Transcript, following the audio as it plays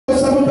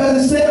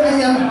person say,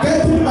 I am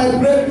getting my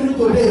breakthrough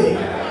today.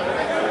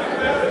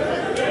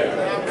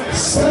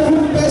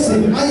 7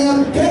 person, I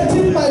am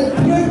getting my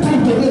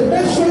breakthrough today.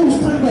 Make sure you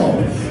stand up.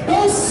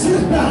 Don't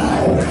sit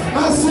down.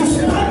 As you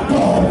stand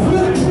up,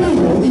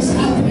 breakthrough is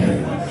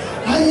happening.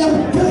 I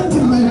am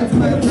getting my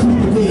breakthrough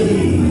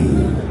today.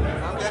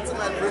 I'm getting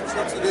my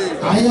breakthrough today.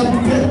 I am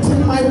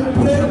getting my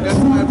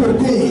breakthrough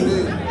today.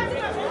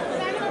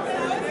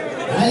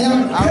 I am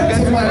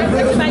getting my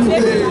breakthrough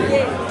today.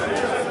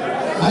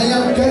 I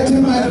am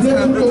getting my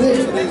breakthrough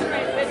today.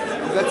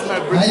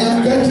 I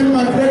am getting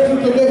my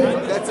breakthrough today.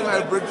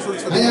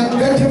 I am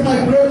getting my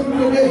breakthrough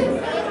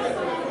today.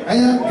 I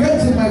am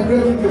getting my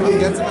breakthrough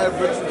today.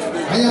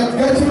 I am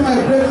getting my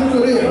breakthrough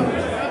today.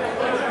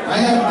 I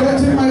am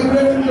getting my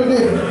breakthrough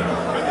today.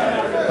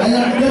 I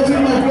am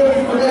getting my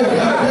breakthrough today.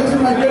 I am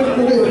getting my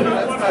breakthrough today.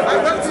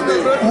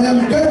 I am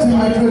getting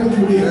my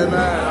breakthrough today.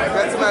 Amen. I'm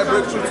getting my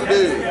breakthrough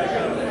today.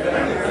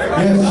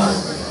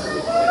 Yes.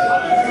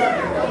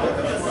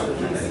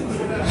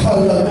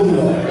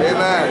 Hallelujah.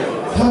 Amen.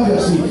 Have your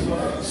seat.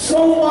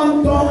 Someone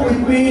come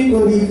with me to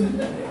the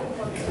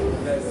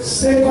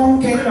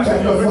 2 Kings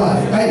chapter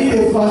 5. I need a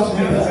fast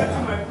reader.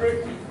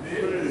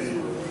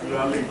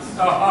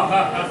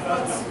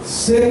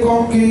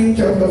 2 Kings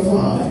chapter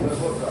 5,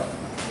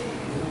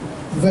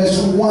 verse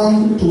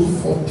 1 to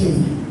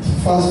 14.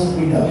 Fast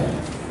reader.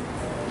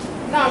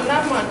 Now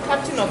Naaman,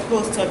 captain of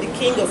hosts of the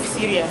king of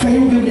Syria. Can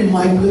you give me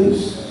my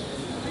place?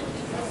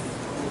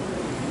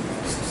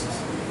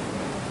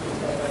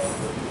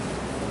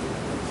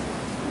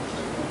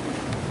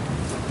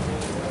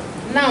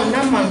 Now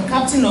Naaman,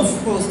 captain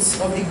of hosts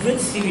of the great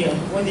Syria,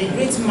 was a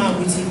great man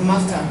with his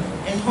master,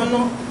 and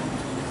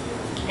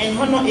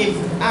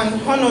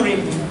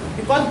honorable,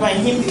 because by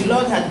him the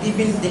Lord had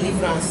given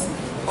deliverance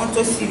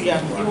unto Syria.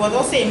 He was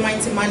also a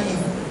mighty man in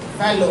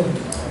valor,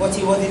 but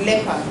he was a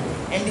leper.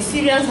 And the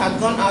Syrians had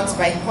gone out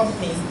by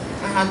companies,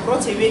 and had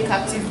brought away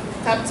captive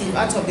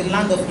out of the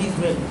land of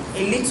Israel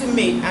a little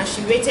maid, and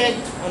she waited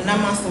on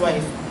Naaman's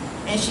wife.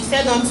 And she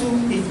said unto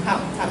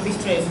her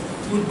mistress,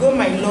 Would go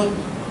my Lord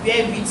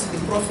wherewith the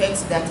prophet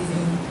that is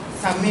in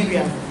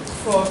Samaria,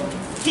 for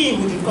he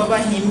would recover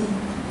him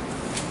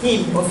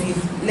of his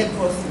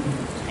leprosy.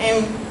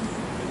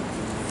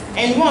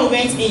 And one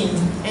went in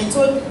and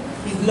told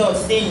his Lord,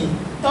 saying,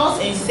 Thus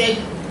and said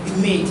the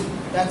maid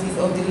that is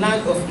of the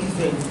land of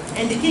Israel.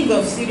 And the king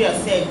of Syria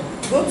said,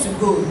 Go to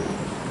God,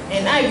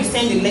 and I will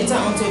send a letter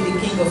unto the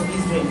king of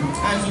Israel.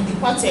 And he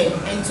departed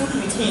and took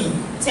with him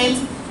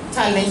 10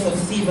 talents of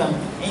silver,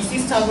 and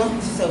 6,000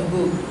 pieces of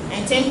gold,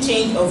 and 10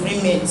 chains of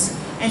raiment.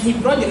 And he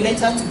brought the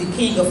letter to the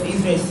king of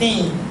Israel,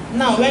 saying,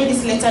 Now when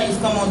this letter is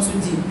come unto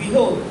thee,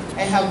 behold,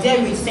 I have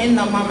therewith sent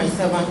Naaman my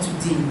servant to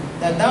thee,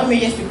 that thou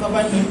mayest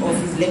recover him of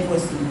his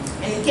leprosy.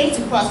 And it came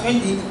to pass, when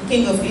the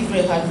king of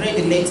Israel had read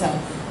the letter,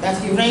 that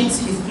he rent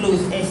his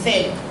clothes, and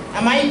said,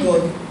 Am I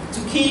God,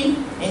 to kill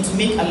and to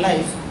make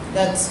alive,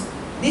 that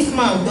this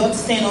man doth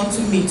send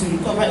unto me to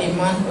recover a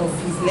man of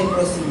his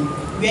leprosy?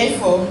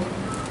 Wherefore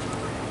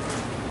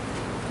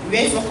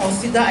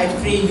consider, I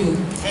pray you,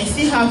 and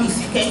see how he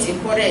seeketh a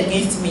quarrel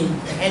against me.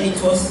 And it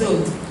was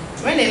so.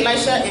 When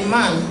Elisha, a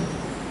man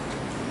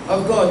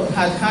of God,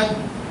 had heard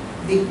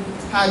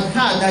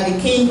that the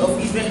king of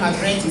Israel had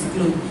rent his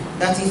clothes,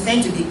 that he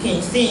sent to the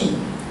king, saying,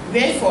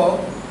 Wherefore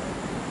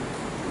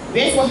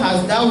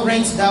hast thou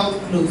rent thy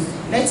clothes?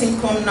 Let him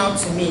come now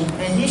to me,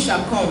 and he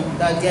shall come,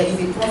 that there is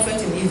a prophet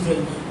in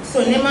Israel.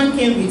 So Naaman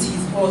came with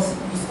his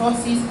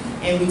horses,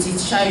 and with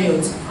his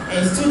chariot,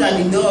 and stood at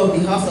the door of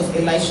the house of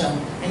Elisha.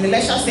 And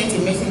Elisha sent a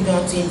messenger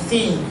unto him,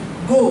 saying,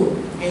 Go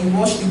and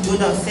wash the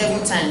Jordan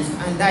 7 times,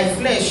 and thy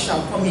flesh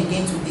shall come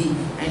again to thee,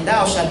 and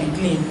thou shalt be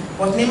clean.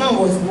 But Naaman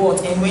was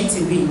wroth and went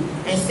away,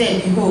 and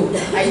said, Behold,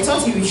 I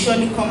thought he would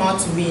surely come out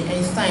to me,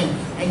 and stand,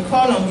 and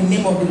call on the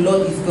name of the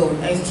Lord his God,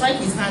 and strike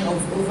his hand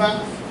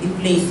over the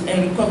place,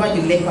 and recover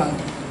the leper.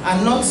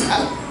 And not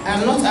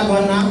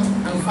Abana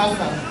and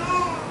Pharpar,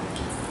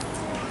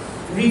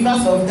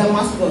 rivers of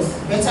Damascus,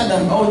 better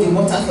than all the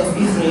waters of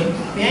Israel?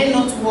 May I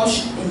not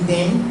wash in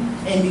them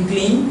and be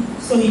clean?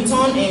 So he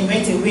turned and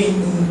went away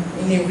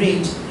in a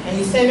rage. And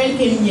his servant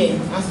came near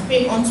and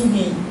spake unto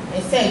him,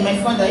 and said, My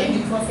father, if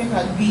the prophet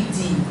had bid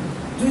thee,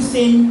 do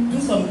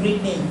some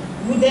great thing,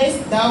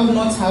 wouldest thou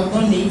not have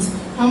done it?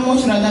 How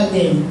much rather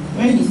then,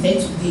 when he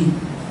said to thee,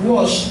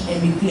 Wash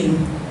and be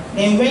clean?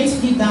 Then went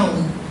he down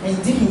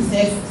and dipped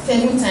himself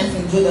 7 times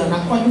in Jordan,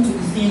 according to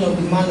the saying of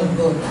the man of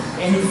God.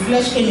 And his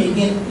flesh came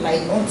again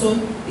like unto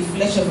the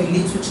flesh of a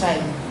little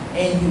child,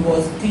 and he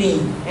was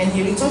clean. And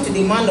he returned to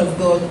the man of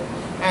God,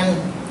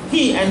 and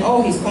he and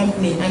all his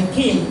company, and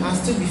came and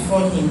stood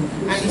before him.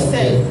 And he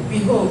said,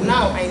 Behold,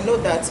 now I know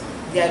that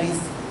there is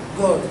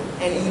God,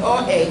 and in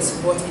all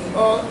earth, but in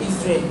all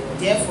Israel.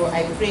 Therefore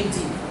I pray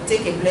thee,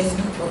 take a blessing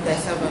of thy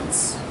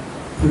servants.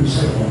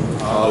 Praise the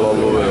Lord.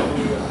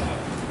 Hallelujah.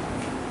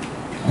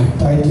 I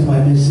title my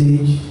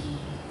message,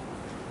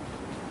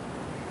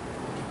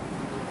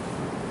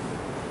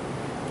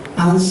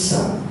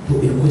 Answer to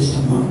a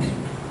question mark.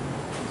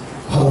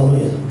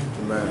 Hallelujah.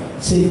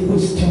 Amen. Say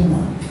question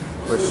mark.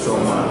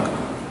 Question mark.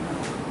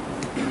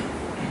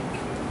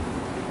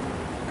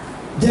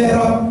 There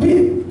are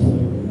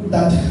people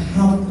that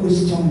have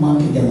question mark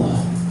in their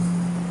life.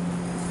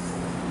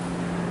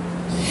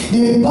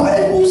 The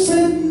Bible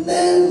said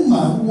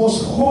Naaman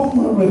was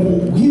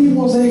honorable. He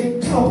was a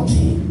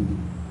captain.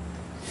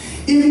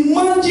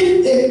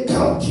 Imagine a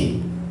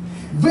captain,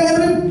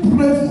 very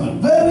brave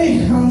man, very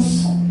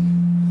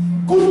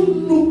handsome, good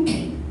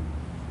looking,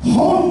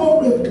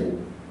 honorable,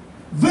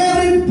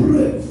 very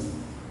brave.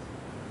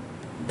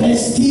 But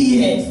still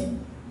yet,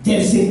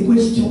 there's a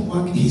question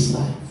mark in his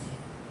life.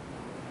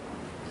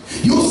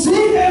 You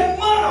see a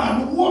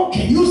man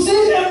walking, you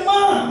see a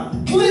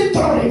man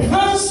glittering,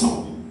 handsome.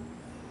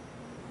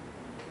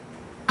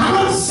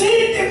 And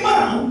see the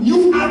man,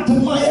 you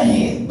admire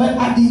him, but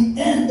at the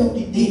end of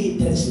the day,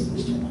 there is a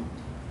question mark.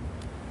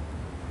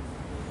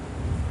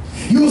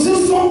 You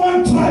see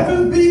someone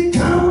driving big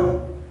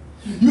car,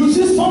 you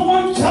see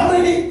someone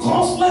carrying a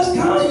costless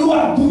car, you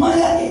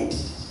admire it.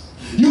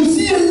 You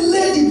see a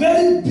lady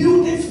very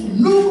beautiful,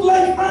 look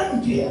like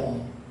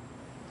angel,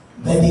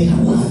 but in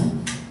her life,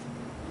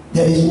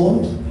 there is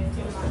what?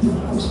 The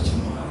question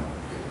mark.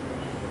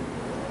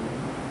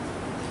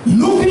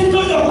 Look into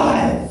your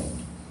life.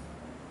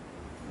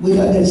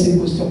 Whether there is a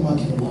question mark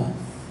in your life.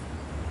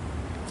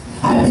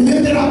 I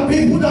believe there are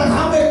people that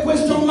have a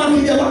question mark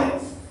in their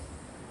life.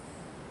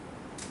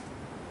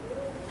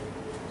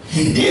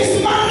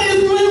 This man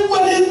is doing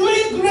well, he's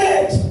doing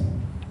great.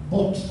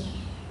 But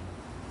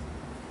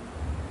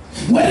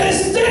when a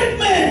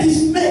statement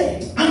is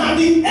made, and at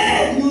the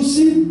end you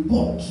see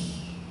but,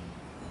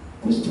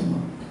 question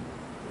mark.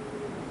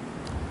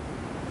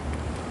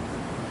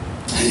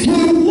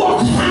 You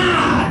work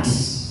hard,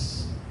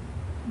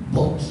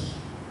 but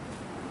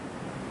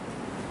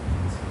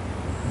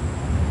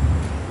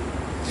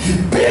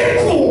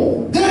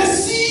people, they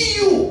see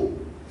you,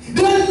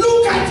 they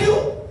look at you,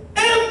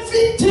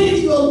 everything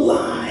in your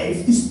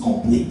life is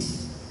complete.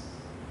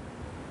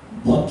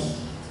 But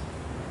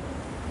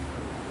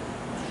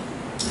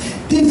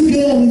this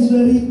girl is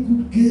very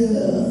good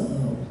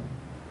girl.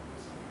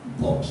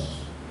 But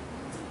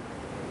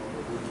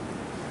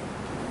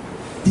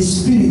the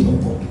spirit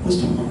of God,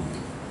 question mark.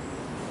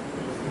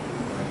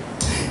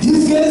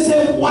 This girl is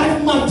a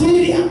white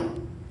material.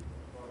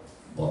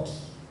 But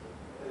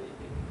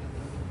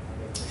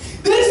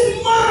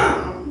this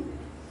man,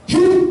 he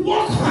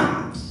work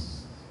hard,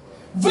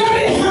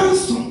 very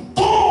handsome,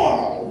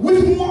 tall,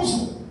 with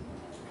muscle.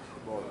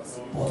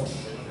 But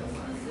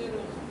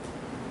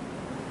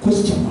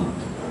question mark.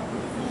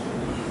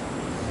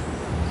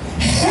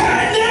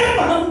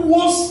 Naaman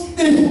was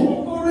a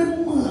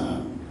honorable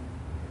man,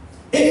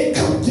 a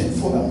captain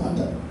for that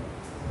matter.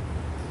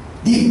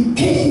 The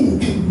king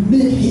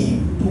made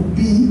him to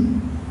be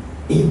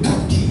a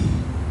captain.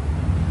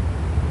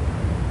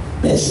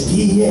 But still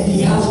yet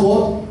he has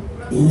what?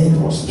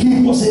 Leprosy.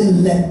 He was a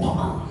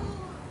leper.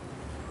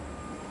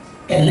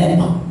 A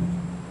leper.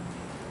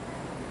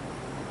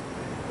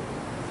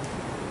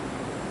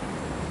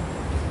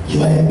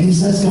 You are a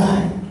business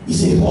guy.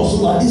 He's a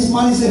hustler. This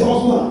man is a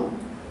hustler.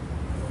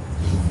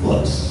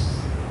 But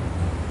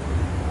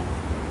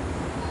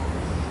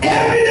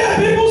every day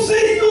people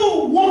see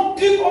you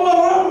walking all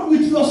around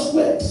with your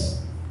sweat,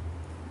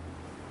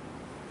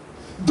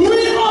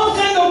 doing all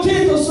kinds of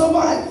things to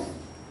survive.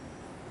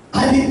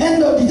 At the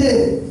end of the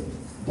day,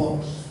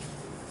 but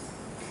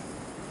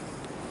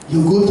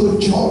you go to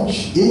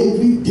church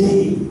every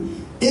day,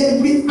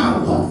 every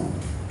hour,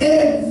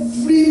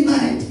 every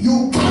night.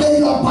 You carry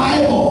your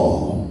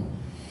Bible,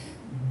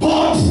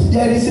 but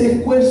there is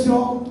a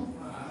question.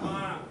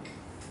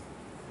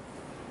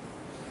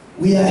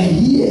 We are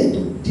here to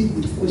deal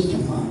with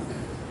question mark.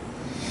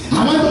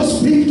 I want to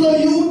speak to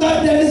you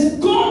that there is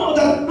God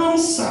that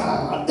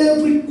answers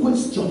every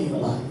question in your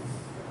life.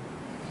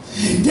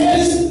 There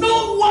is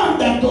no one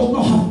that does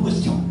not have a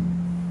question.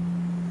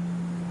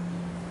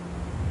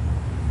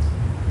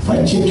 If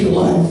I check your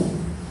life,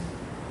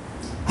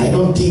 I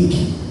don't think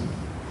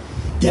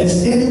there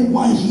is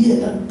anyone here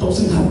that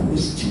doesn't have a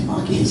question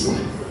mark in his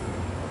life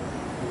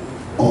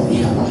or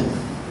in her life.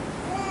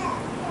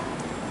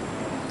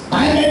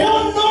 I may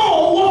not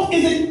know what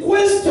is a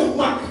question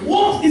mark,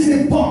 what is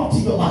a part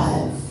in your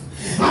life.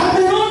 I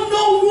may not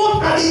know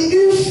what are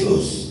the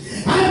issues.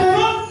 I may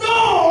not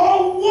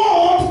know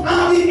what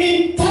are the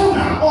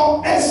internal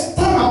or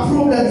external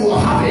problems you are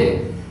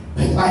having.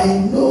 But I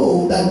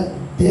know that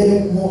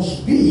there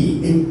must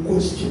be a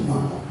question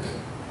mark.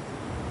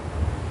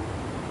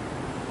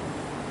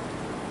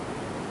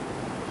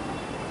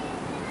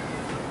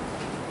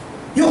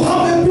 You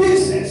have a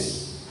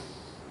business,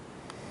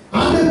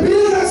 and the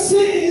business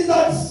sees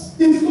that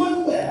it's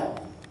going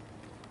well.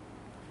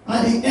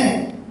 At the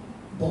end,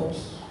 but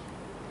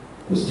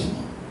question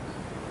mark.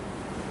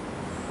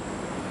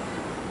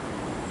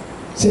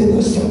 Say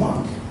question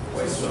mark.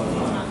 Question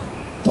mark.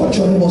 Touch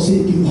your neighbor,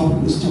 say, do you have a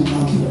question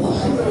mark in your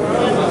life?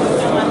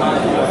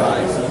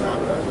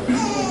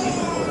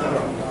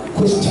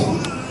 Question.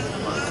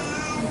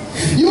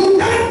 You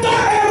enter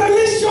a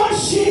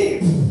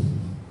relationship,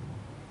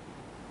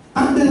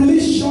 and the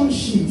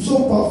relationship so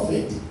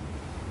perfect,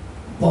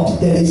 but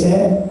there is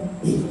a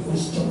a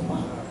question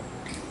mark.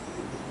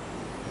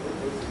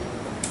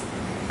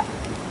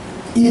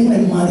 Even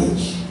in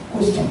marriage,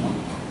 question mark.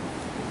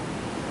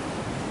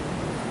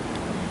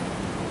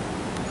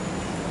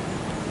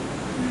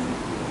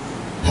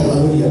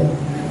 Hallelujah.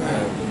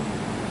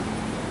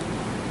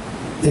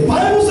 The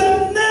Bible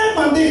said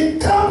Naaman, the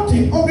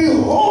captain of the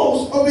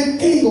host of the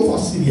king of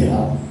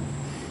Assyria,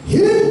 he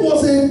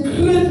was a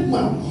great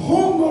man,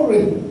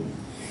 honorable,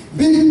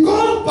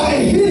 because by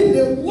him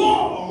the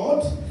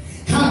Lord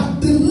had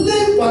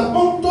delivered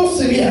unto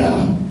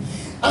Syria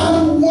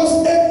and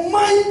was a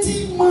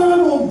mighty man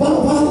of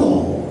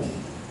valor.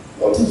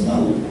 What is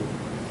valor?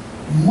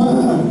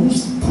 Man who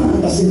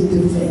stands as a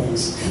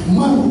defense,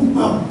 man who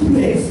are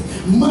brave,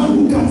 man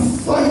who can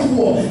fight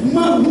war,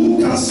 man who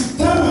can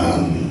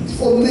stand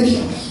for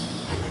nations.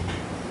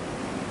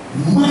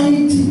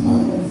 Mighty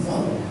man of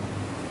valor.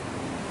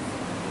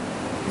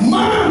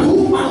 Man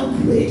who are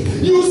great.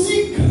 You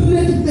see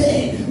great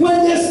men,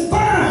 when they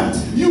stand,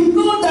 you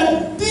know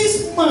that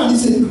this man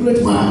is a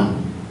great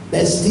man.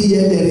 But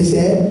still there is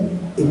a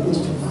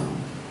question mark.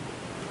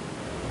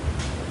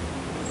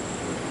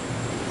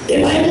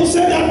 The Bible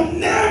said that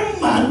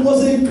Naaman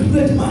was a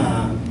great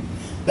man,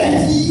 but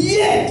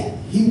yet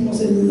he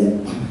was a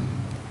leper.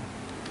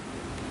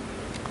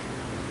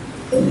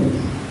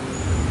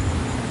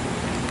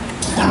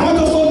 I want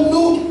us to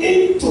look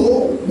into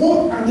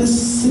what are the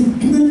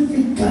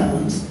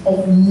significance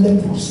of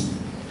leprosy.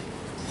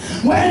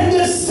 When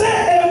they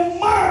say a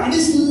man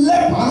is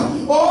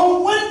leper,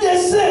 or when they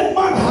say a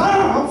man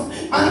have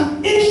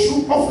an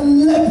issue of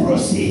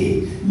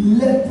leprosy,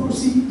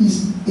 leprosy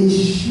is a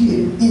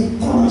shame,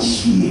 eternal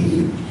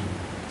shame,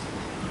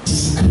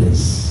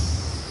 disgrace.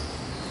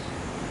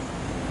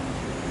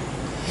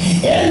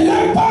 A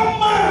leper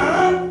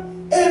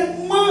man,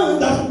 a man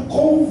that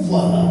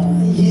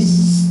covers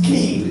his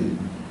skin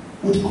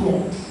with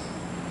cloth.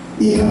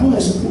 He cannot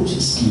expose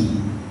his skin.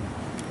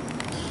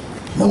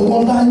 No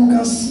wonder you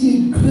can see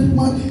a great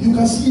man, you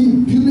can see a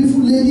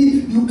beautiful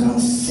lady, you can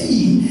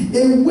see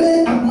a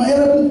well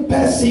admirable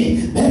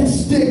person, but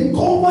they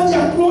cover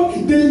their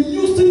clothes, they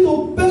use it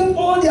to paint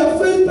all their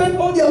face, paint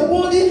all their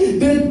body,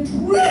 they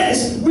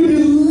dress with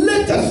the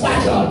latest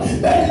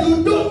fashion, but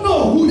you don't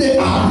know who they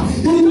are.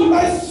 You know,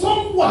 like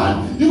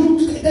someone, you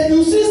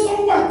see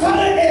someone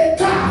carry a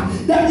car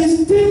that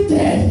is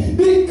tinted,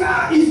 the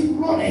car is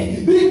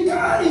running, the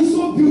car is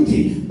so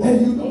beautiful, but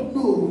you don't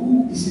know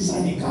who is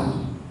inside the car.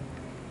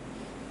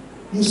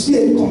 You see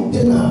a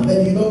container,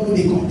 but you don't know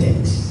the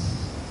content.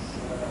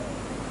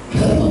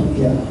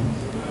 Hallelujah.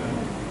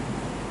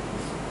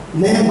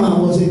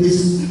 Naaman was in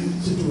this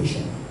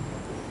situation.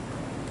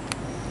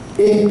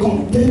 A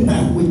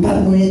container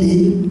without knowing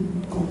the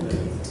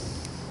content.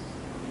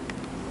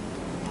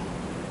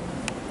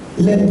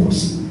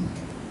 Leprosy.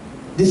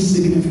 This is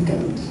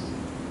significant.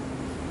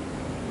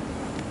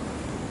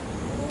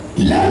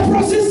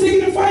 Leprosy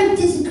signifies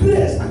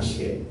disgrace and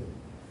shame.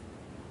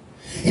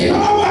 In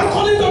other words,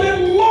 according to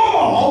the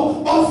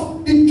law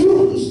of the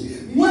Jews,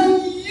 when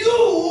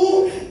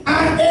you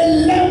are a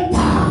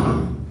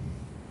leper,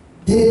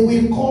 they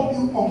will call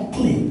you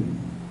unclean.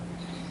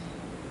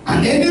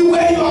 And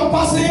anywhere you are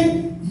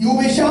passing, you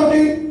will be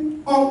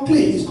shouting,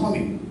 unclean is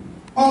coming.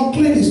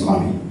 Unclean is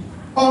coming.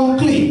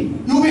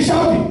 Unclean. You will be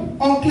shouting,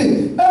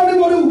 unclean.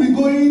 Everybody will be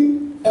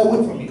going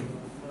away from you.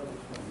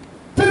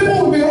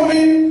 People will be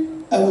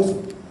running away from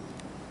you.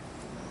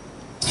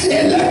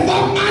 A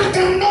leper man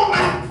cannot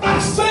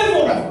attract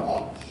favor of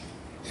God.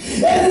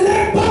 A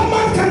leper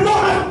man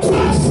cannot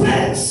attract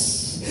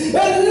friends. A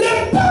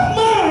leper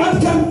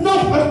man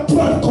cannot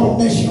attract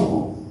connection.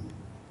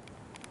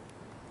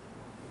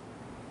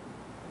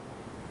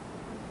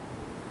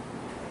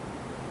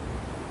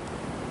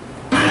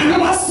 And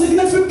another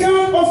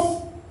significance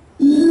of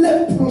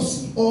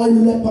leprosy or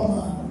leper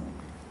man.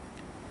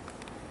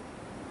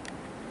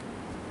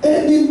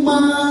 Any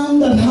man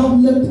that have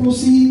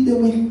leprosy, they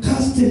will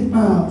cast him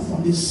out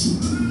from the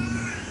city.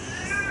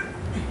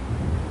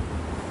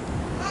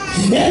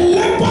 A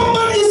leper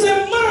man is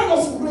a man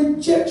of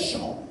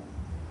rejection.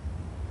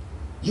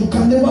 You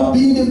can never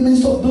be in the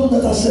midst of those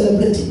that are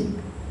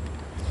celebrating.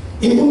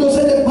 Even though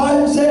the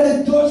Bible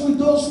says rejoice with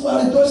those who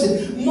are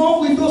rejoicing,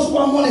 not with those who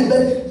are mourning,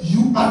 but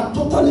you are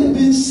totally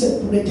being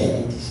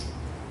separated.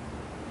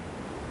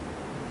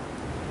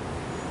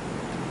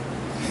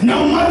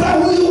 No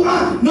matter who you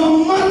are,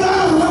 no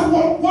matter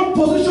what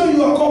position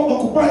you are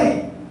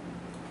occupying,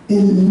 a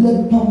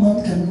leper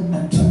man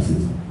cannot attract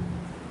favor.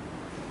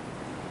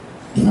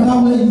 In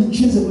other words, you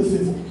chase away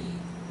favor.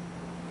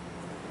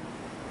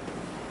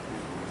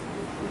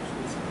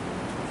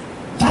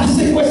 That is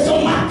a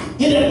question mark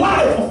in the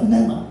life of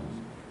Naaman.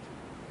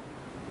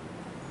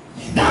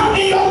 Now,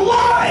 in your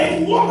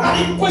life, what are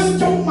the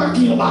question marks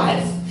in your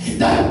life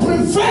that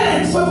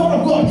prevent favor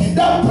of God,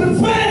 that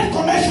prevent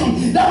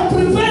connection, that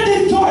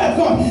prevent the joy of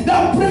God,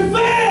 that prevent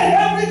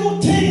every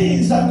good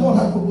things that God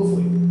has proposed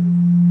for you?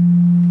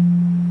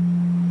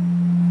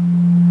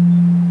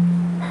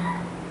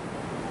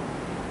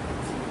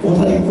 What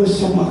are the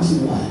question marks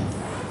in life?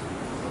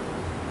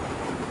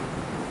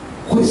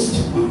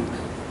 Question mark.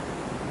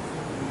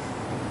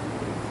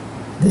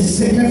 The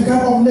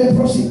significance of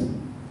leprosy.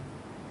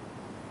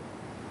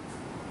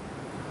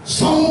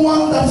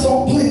 Someone that's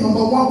unclean,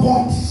 number 1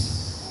 point.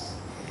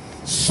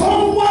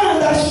 Someone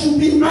that should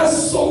be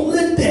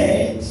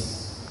isolated.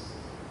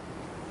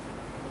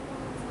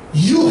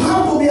 You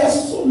have to be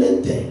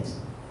isolated,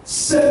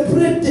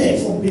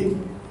 separated from people.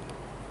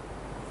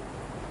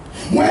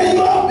 When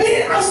you are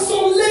being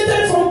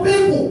isolated from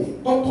people,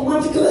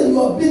 automatically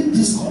you are being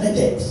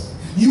disconnected.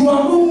 You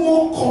are no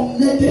more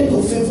connected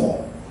to favor.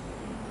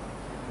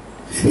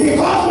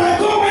 Because when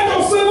God went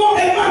to favor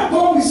a man,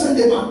 God will send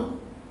a man.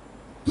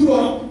 True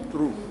or not?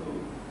 True.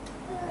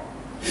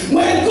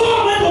 When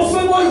God went to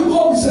favor you,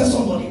 God will send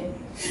somebody.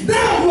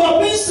 Now you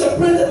are being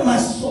separated and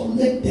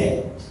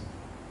isolated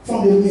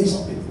from the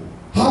midst of people.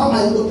 How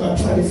are you going to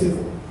attract the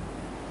favor?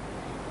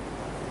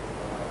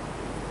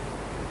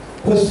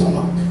 Question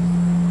mark.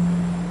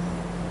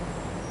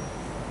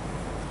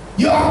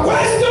 Your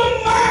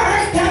question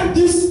mark can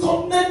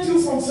disconnect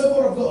you from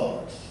favor of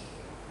God.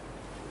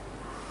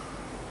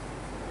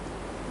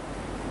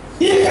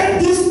 It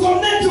can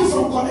disconnect you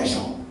from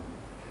connection.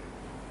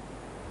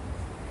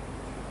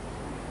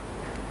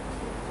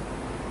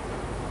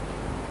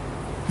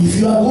 If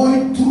you are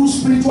going through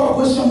spiritual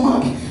question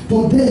mark,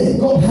 today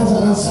God has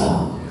an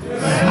answer.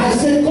 I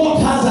said God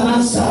has an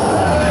answer.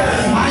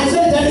 I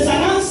said there is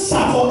an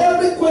answer for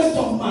every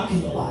question mark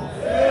in your life.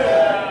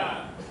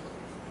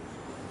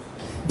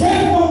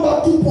 Then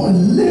number 2 point,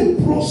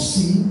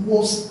 leprosy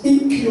was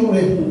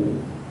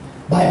incurable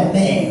by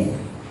men.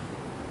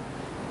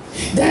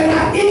 There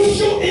are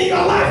issues in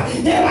your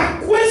life. There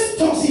are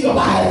questions in your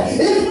life.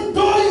 Even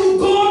though you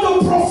go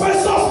to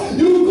professors,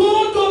 you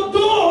go to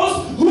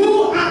those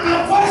who are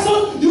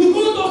advisors, you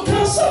go to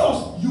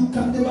counselors, you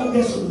can never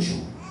get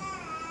solution.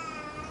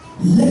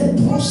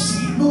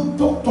 Leprosy, no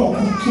doctor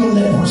can cure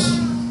leprosy.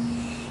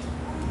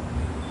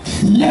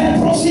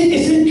 Leprosy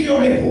is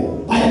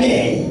incurable by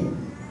men.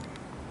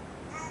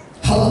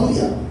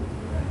 Hallelujah.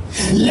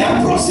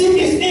 Leprosy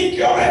is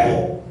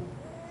incurable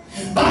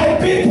by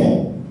people.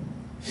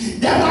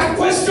 There are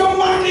question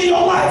marks in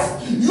your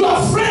life.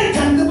 Your friend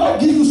can never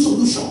give you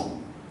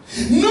solution.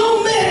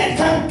 No man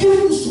can give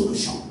you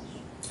solution.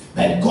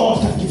 But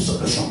God can give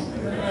solution.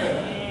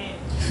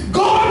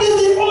 God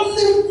is the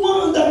only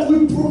one that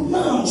will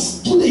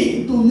pronounce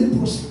today to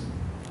leprosy.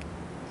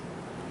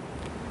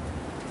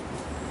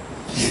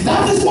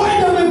 That is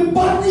why they will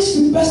banish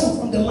the person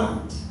from the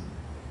land.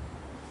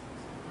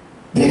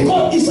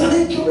 Because it's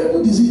an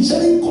incurable disease, it's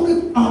an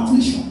incurable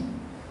affliction.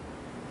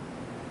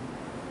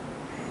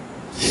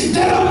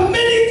 There are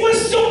many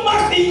question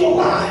marks in your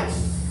life.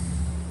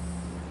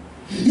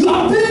 You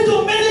have been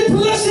to many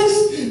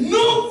places,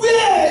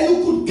 nowhere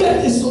you could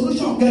get a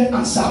solution, get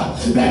answer.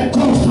 But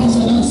God has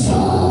an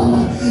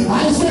answer.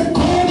 I said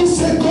God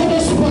is a God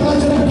of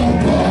supernatural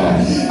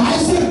God. I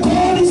said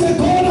God is a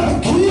God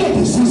that cures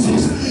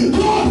diseases.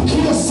 God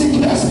cures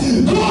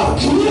sickness. God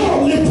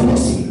cures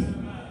leprosy.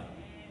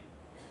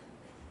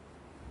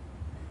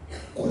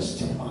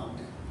 Question mark.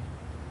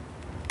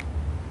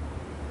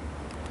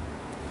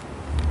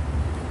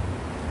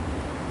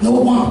 No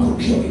one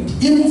could cure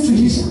it. Even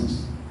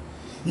physicians,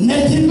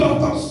 native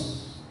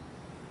doctors,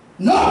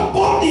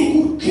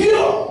 nobody could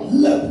cure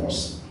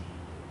leprosy.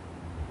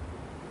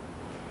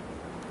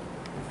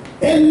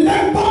 A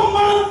leper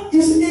man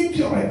is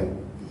incurable.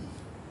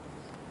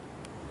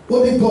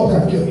 Only God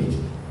can cure it.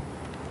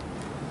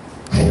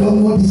 I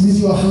don't know what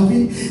disease you are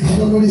having. I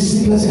don't know the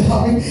sickness you're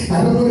having.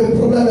 I don't know the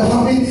problem you're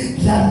having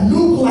that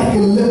look like a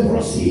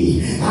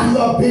leprosy. And you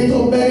have been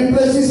to many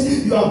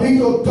places. You have been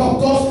to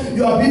doctors.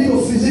 You have been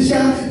to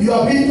physicians. You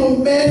have been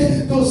to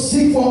men to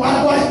seek for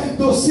advice,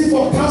 to seek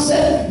for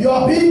counsel. You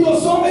have been to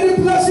so many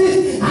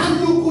places and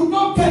you could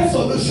not get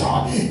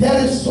solution.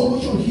 There is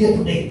solution here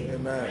today.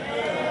 Amen.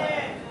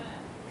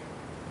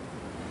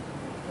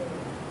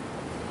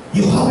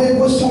 You have a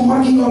question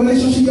mark in your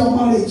relationship, your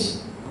marriage.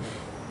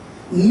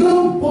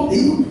 Nobody,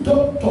 even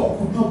doctor,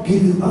 could not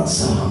give you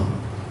answer.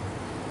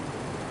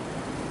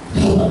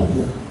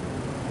 Hallelujah.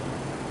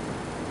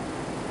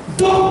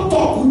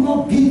 Doctor could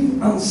not give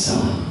you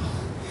answer.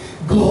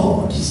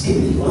 God is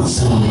giving you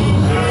answer.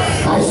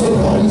 I said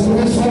God is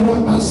giving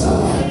someone answer.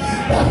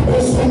 That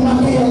person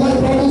mark in your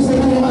life, God is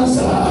giving you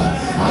answer.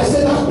 I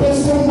said that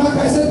person mark,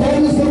 I said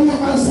God is giving you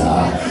answer.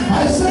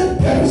 I said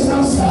there is an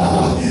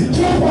answer.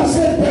 Job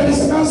said there is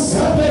an answer.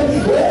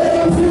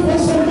 Every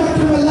person mark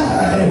in your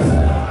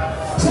life.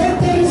 Say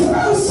there is an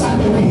answer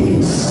to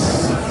it.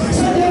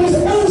 Say there is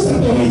an answer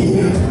to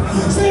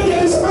it. Say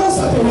there is an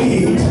answer to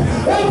it.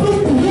 Every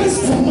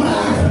question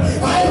mark,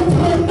 I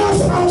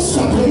pronounce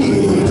answer to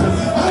it.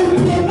 I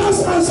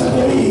pronounce answer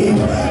to it.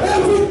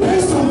 Every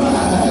question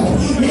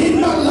mark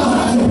in my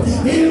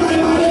life, in my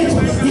marriage,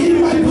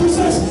 in my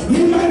business,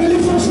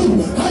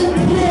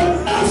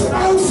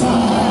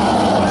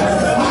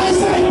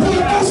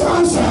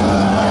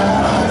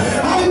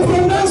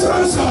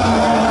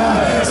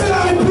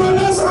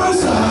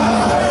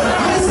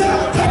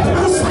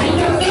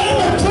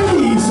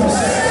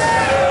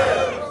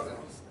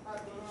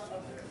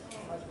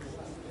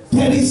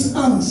 there is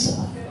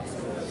answer.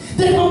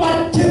 The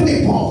number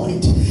 3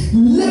 point,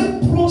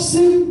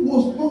 leprosy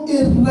was not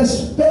a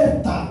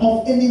respecter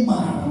of any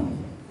man.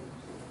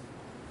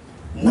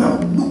 Now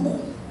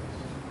look,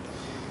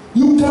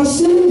 you can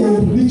see a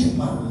rich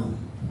man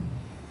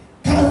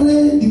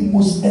carry the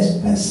most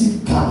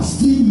expensive car,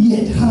 still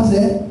yet has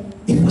a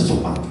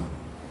question mark.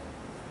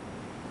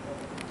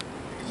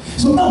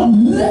 So now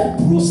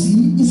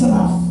leprosy is an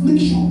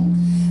affliction,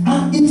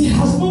 and it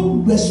has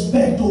no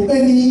respect to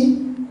any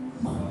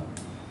man.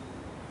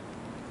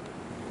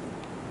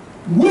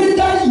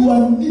 Whether you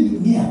are a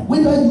millionaire,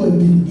 whether you are a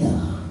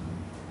billionaire,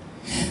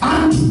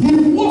 and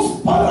the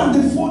worst part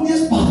and the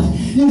funniest part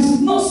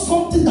is not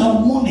something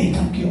that money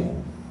can cure.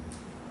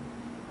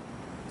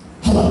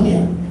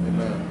 Hallelujah.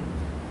 Amen.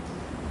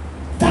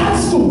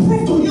 That's to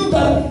prove to you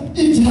that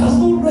it has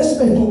no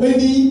respect to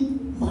any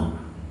man.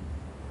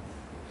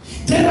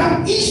 There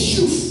are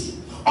issues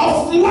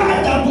of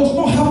life that does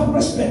not have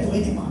respect to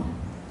any man.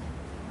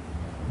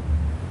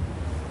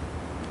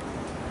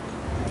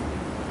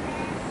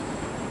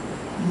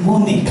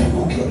 Money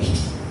cannot cure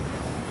it.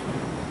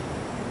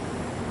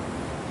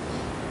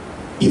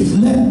 If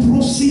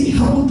leprosy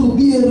happened to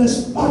be a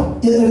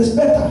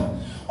respecter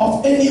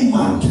of any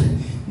man,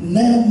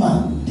 no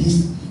man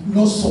is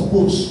not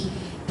supposed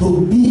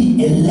to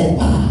be a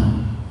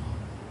leper.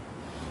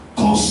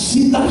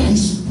 Consider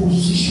his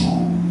position.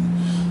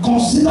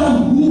 Consider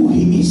who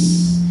he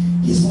is.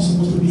 He's not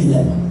supposed to be a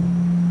leper.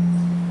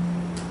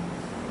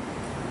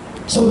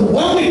 So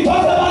when we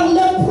talk about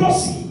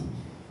leprosy,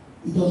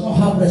 it does not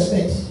have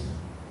respect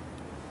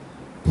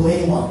to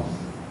anyone.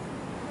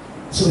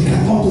 So it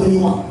can come to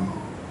anyone.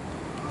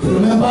 You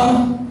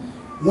remember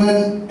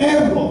when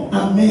Aaron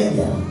and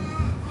Miriam,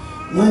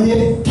 when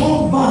they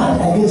talked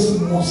bad against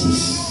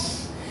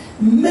Moses,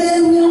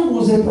 Miriam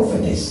was a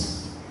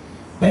prophetess,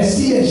 but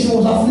still she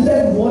was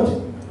afflicted with what?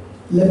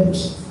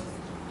 Leprosy.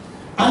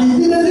 And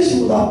immediately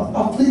she was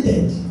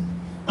afflicted,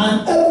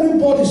 and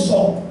everybody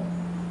saw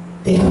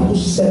they had to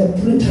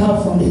separate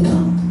her from the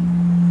camp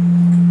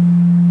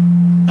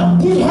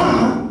and put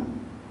her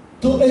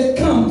to a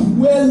camp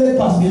where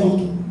lepers belong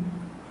to.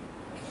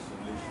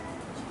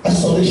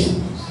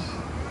 Isolation.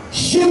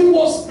 She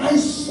was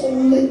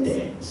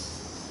isolated.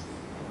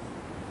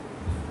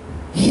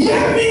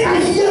 Hear me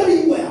and hear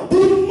me well. The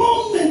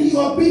moment you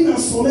are being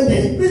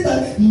isolated, it means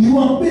that you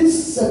are being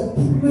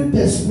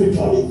separated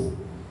spiritually.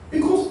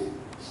 Because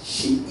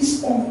she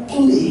is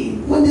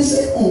unclean. When they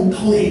say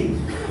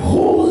unclean,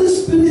 Holy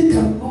Spirit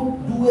cannot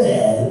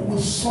dwell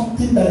with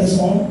something that is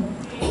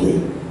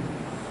unclean.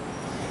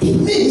 It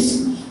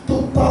means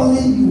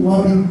totally you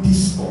are being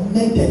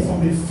disconnected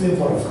from the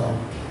favor of God.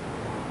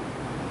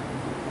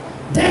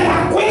 There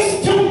are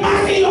question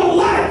marks in your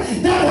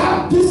life that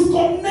have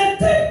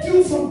disconnected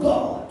you from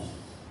God.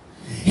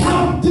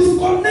 Have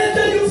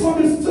disconnected you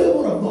from the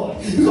favor of God.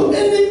 Because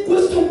any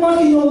question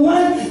mark in your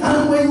life,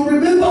 and when you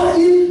remember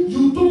it,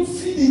 you don't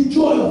feel the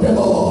joy of the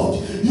Lord.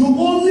 You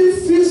only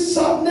feel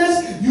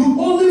sadness. You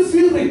only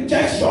feel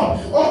rejection.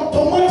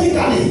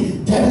 Automatically,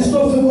 there is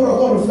no favor of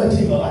God reflecting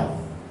in your life.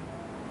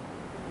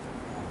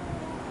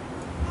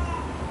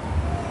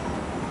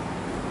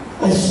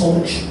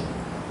 Isolation.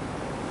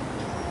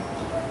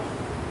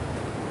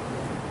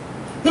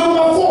 Number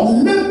 4,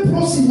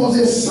 leprosy was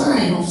a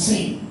sign of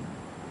sin.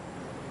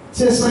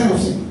 Say a sign of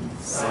sin.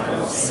 Sign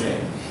of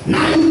sin.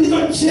 Now you need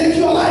to check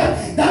your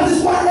life. That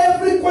is why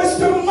every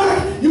question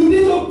mark, you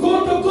need to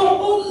go to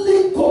God.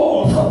 Only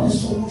God has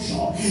the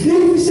solution.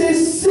 If it's a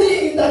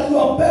sin that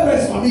your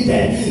parents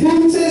committed,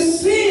 if it's a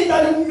sin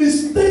that you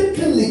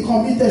mistakenly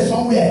committed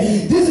somewhere,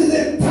 this is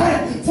a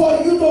time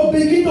for you to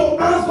begin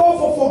to ask God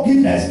for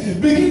forgiveness.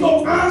 Begin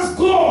to ask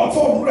God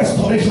for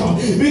restoration.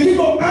 Begin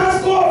to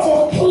ask God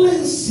for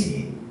cleansing.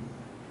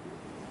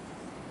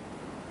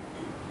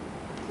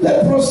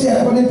 Leprosy,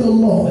 according to the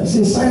law, it's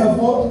a sign of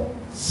what?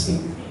 Sin.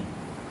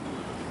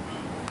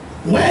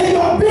 When you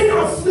are being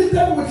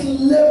afflicted with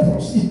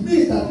leprosy, it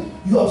means that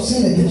you have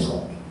sinned against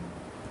God.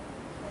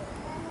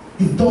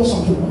 You've done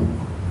something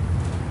wrong.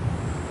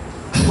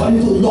 According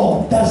to the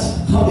law,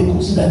 that's how they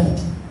consider it.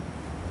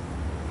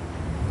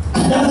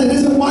 And that's the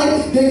reason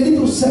why they need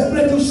to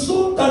separate you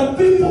so that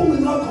people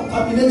will not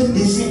contaminate the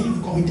sin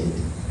you've committed.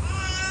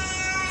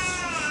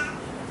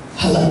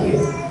 Hallelujah.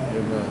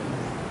 Amen.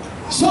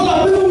 So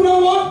that people will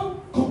not what?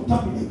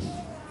 Contaminate.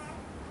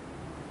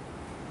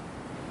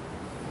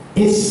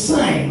 A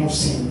sign of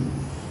sin.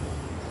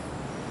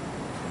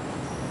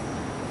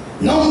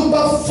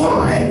 Number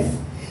 5,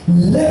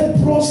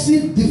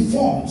 leprosy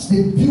deforms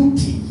the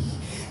beauty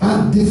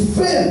and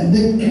defend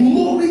the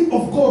glory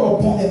of God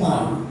upon a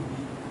man.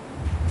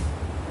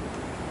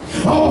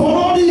 Upon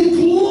all the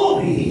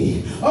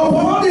glory, upon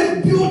all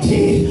the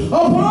beauty,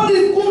 upon all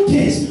the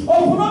goodness,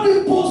 upon all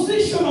the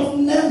position of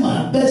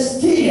Naaman, but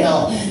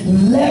still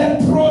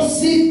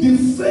leprosy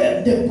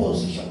defend the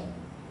position.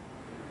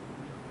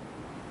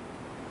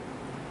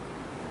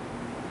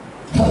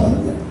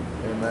 Hallelujah.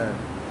 Amen.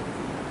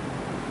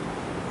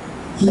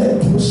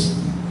 Leprosy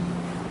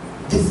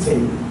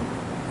defend.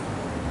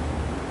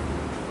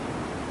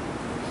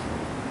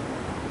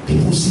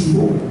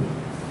 CEO.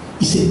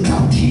 He's a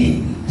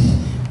captain.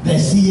 The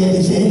CEO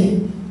is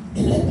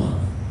a leper.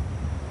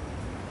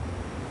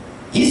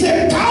 He's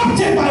a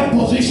captain by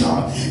position.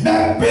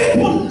 The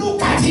people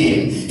look at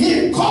him.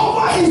 He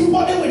covers his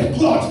body with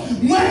cloth.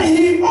 When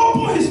he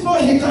opens his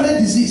mouth, he carries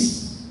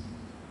disease.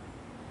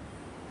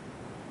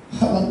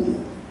 Hallelujah.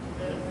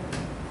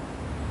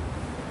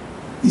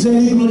 Is there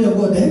any glory of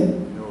God there?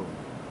 No.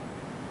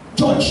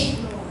 Church.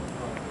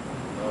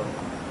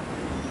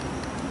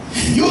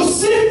 You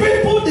see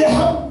people, they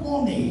have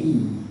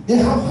money, they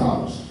have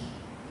house,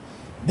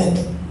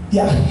 but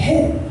their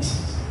head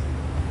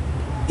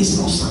is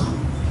not sound.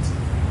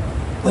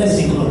 Where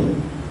is the glory?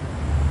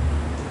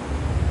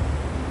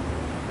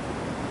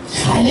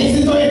 I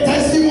listen to a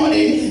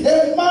testimony,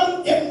 a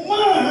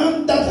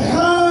man that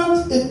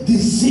had a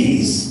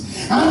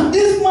disease, and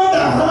this man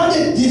that had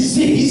a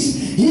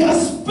disease, he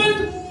has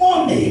spent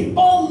money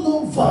all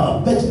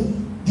over, but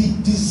the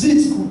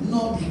disease could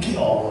not be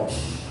cured.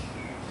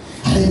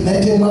 I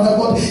met a man of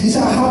God. He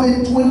said, I have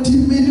a 20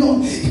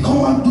 million.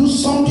 Come and do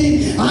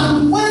something.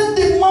 And when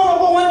the man of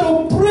God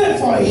went to pray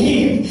for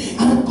him,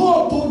 and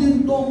God told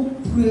him,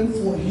 don't pray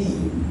for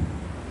him.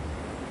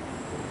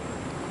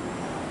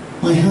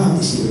 My hand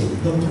is here.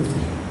 Don't pray for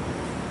him.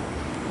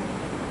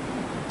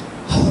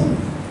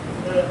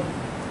 Hallelujah.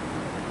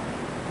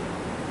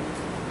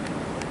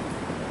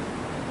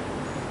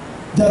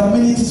 There are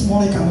many things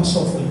money cannot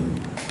solve for you.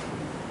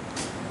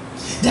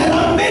 There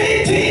are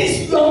many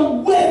things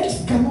your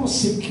wealth cannot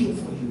secure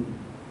for you.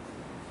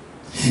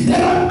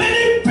 There are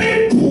many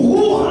people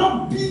who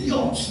have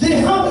billions.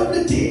 They have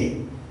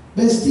everything.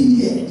 But still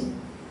yet,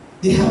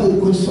 they have a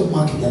question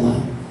mark in their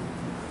life.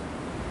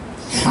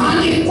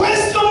 And the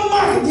question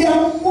mark,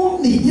 their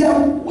money, their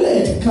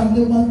wealth can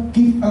never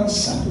give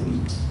answer to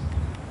it.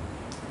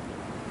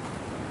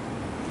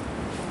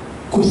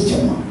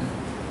 Question mark.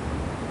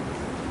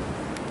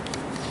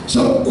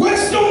 So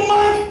question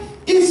mark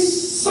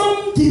is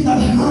something that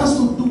has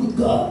to do with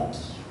God.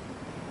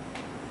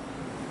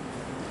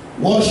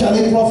 What shall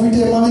it profit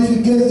a man if he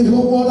gains the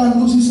whole world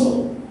and loses his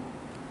soul?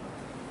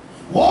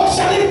 What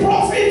shall it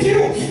profit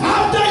you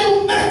after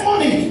you make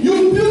money?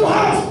 You build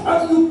house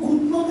and you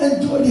could not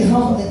enjoy the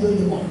house and enjoy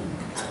the money.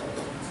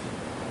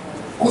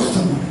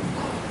 Question mark.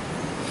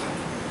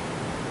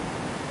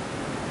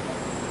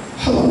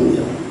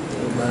 Hallelujah.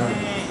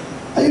 Amen.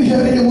 Are you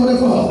hearing the word of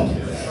God?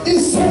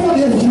 Is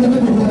somebody hearing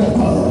the word of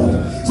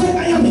God? Say,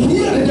 I am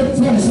hearing the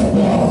voice of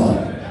God.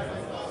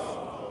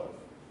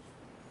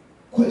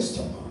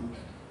 Question mark.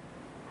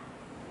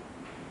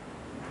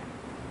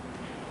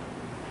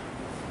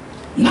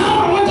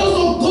 Now I want us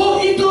to go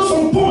into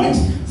some points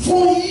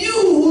for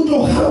you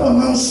to have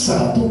an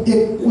answer to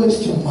a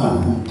question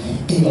mark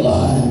in your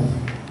life.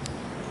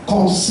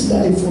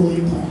 Consider the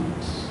following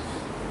points.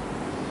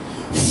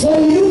 For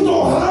you to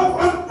have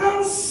an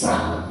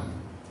answer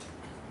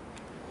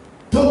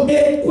to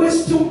a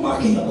question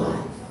mark in your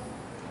life,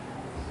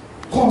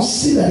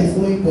 consider the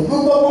following point.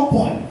 Number 1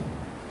 point.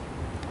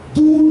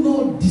 Do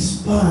not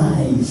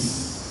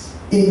despise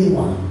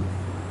anyone.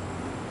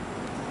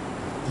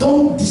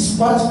 Don't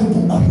despise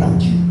people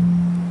around you.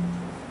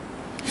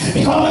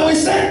 Because when we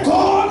say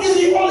God is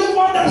the only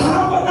one that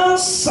have an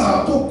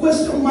answer to a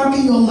question mark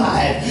in your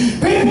life,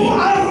 people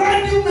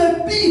around you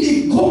may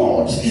be the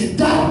God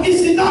that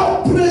is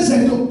now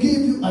present to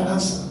give you an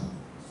answer.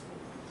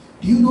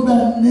 Do you know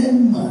that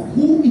Naaman,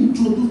 who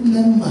introduced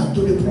Naaman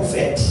to the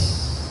prophet,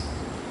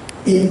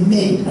 a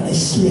maid and a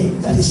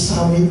slave that is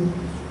serving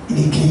in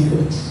the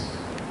kingdom?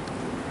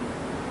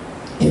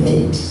 A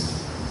maid.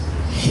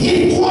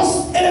 It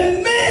was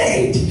a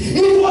maid.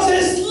 It was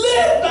a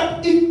slave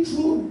that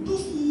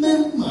introduced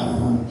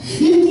Naaman.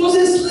 It was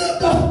a slave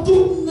that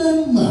told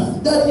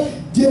Naaman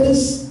that there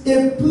is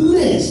a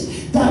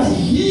place that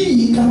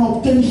he can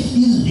obtain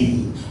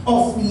healing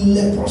of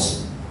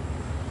leprosy.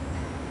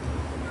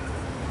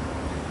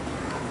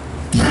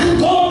 Thank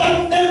God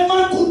that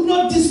Naaman could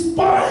not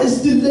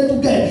despise the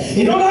little girl.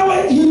 In other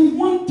words, he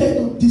wanted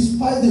to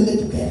despise the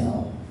little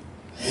girl.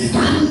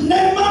 And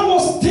Naaman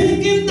was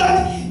thinking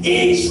that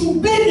it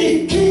should be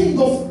the king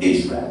of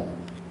Israel.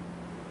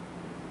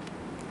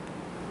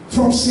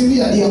 From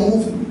Syria they are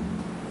moving.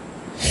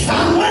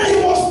 And when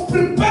he was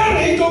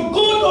preparing to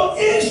go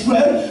to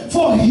Israel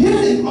for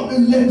healing of the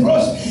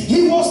lepers,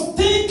 he was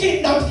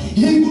thinking that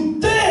he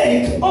would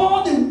take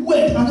all the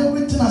weight and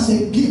everything as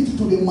a gift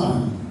to the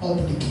man or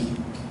to the king.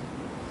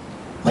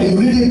 When you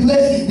read the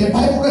place, the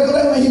Bible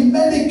records when he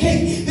met the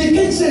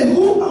king said,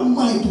 who am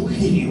I to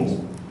heal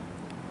you?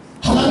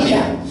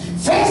 Hallelujah.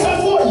 First of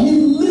all, he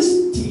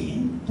listened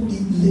to the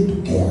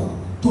little girl,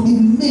 to the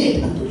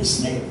maid and to the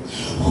slave.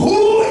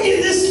 Who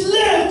is the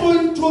slave to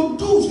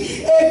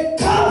introduce a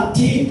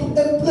captive to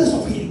a place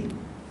of healing?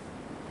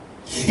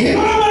 In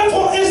order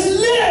for a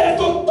slave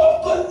to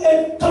talk to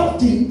a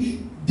captive,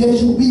 there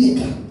should be a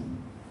gap.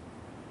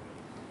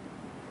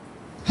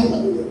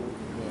 Hallelujah.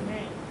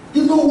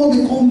 You know what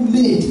we call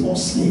maid or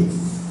slave?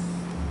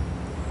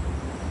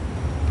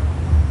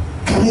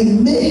 Can a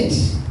maid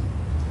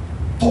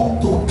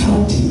talk to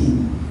captive?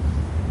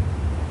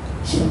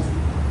 Sure.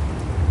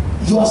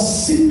 your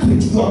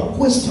secret, your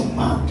question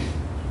mark.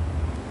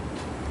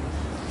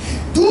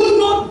 Do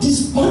not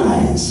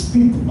despise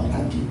people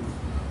around you.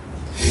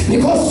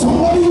 Because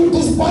somebody you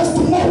despise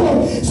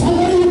tomorrow,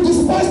 somebody you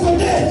despise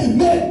today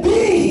may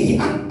be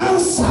an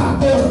answer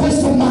to your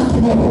question mark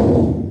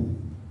tomorrow.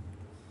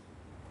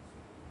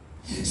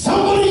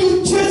 Somebody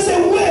you chase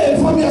away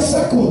from your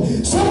circle,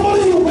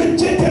 somebody you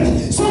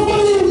rejected,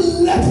 somebody you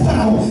let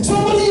down,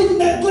 somebody you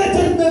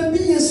neglected may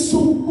be a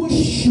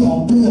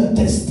solution to your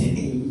destiny.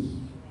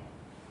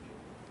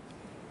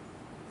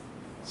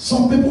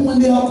 Some people, when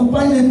they are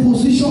occupying a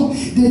position,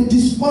 they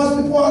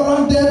despise people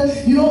around them.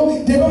 You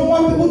know, they don't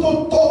want people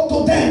to talk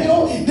to them. You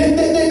know,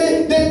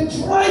 they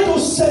try to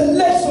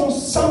select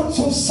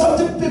some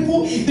certain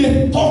people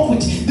they talk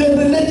with, they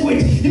relate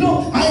with. You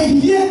know, I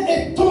hear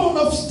a tone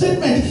of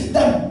statement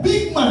that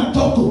big man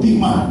talk to big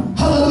man.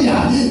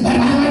 Hallelujah. And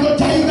I want to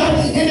tell you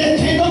that in the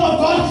kingdom of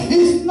God,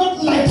 it's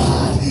not like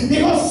that.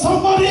 Because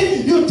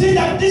somebody, you think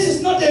that this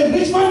is not a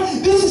rich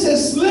man, this is a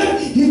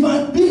slave, he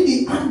might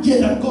be the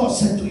angel that God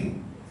sent to you.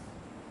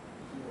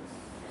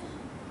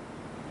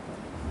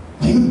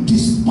 When you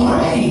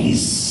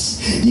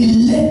despise the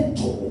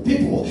little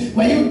people,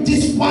 when you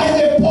despise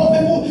the poor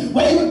people,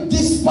 when you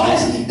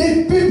despise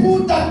the people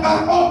that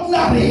are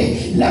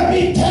ordinary, let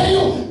me tell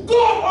you,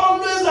 God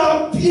always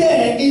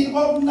appears in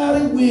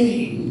ordinary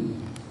way.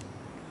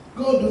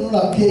 God does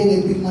not appear in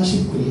a big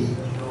magic way.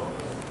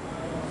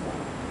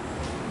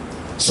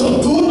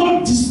 So do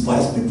not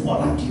despise people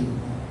around you,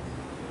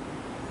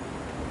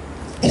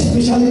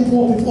 especially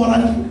poor people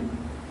around you.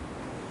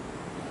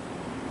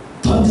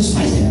 Don't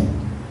despise them.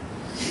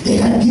 They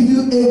can give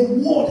you a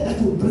word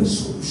that will bring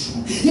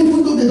solution.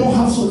 Even though they don't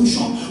have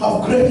solution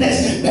of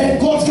greatness, but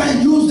God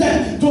can use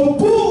them to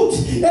put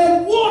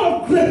a word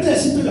of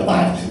greatness into your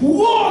life.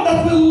 Word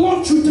that will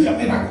launch you to your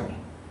miracle.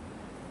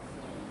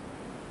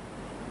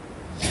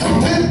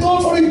 And thank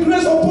God for the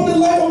grace upon the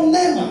life of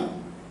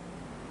Naaman.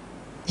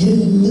 He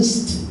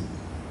listened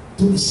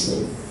to the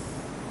slave.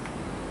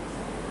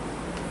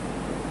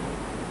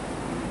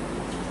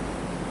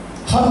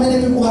 How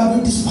many people have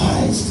you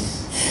despised?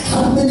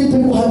 How many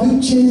people have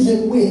you changed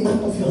away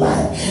out of your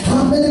life?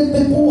 How many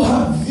people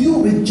have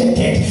you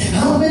rejected?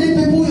 How many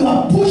people you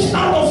have pushed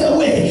out of your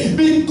way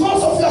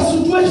because of your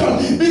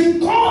situation?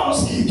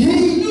 Because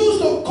he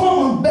used to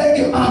come and beg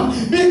you out.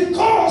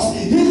 Because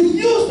he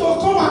used to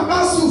come and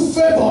ask you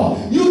favor.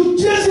 You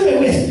chase him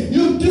away.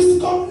 You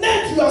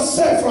disconnect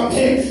yourself from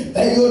him.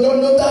 And you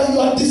don't know that you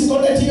are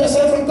disconnecting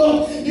yourself from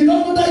God. You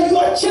don't know that you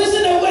are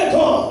chasing away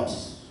God.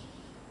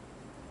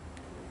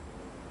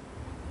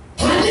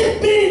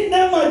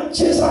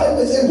 Chase, I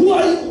will say, who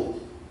are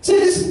you? See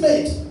this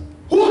mate.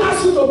 Who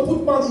asked you to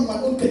put mouth in my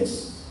own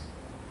case?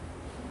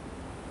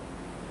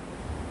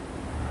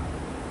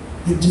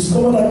 You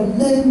discover that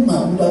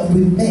Naaman would have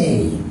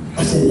remained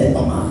as a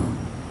leper man.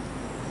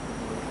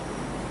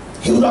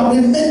 He would have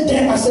remained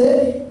there as a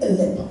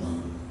leper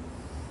man.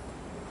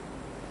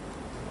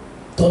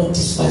 Don't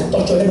despise.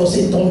 Touch your neighbor,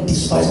 say, don't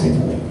despise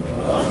people.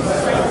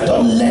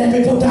 Don't let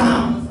people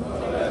down.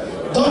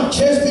 Don't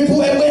chase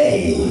people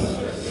away.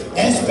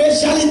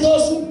 Especially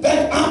those who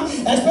beg up,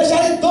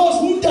 especially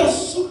those who their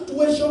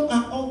situation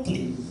are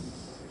ugly.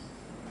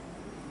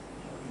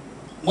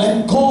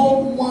 When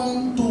God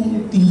wants to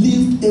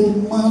lift a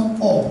man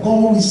up,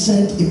 God will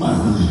send a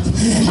man.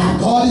 And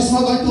God is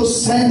not going to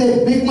send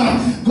a big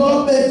man.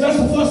 God may first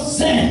of all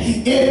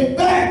send a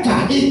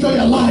beggar into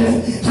your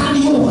life. And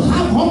you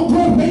have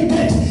 100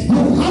 ringgit,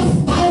 you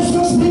have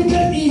thousands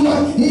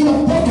ringgit in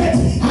your pocket,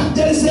 and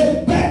there is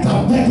a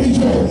beggar begging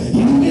you.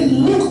 You will be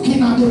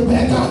looking at the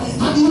beggar,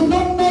 and you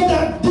don't know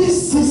that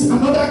this is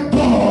another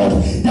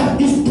God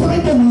that is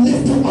trying to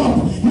lift you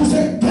up. You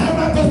say, get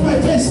out of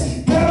my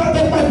face, get out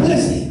of my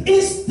place.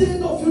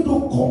 Instead of you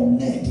to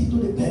connect into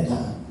the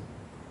beggar.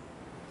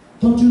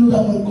 Don't you know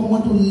that when God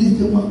wants to lift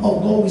the man up,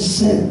 God will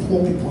send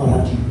poor people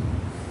around you?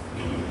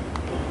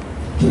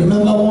 You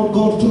remember what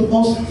God told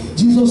us?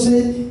 Jesus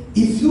said,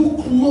 if you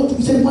clothe,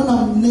 he said, when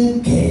I'm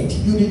naked,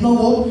 you did not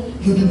what?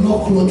 You did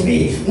not clothe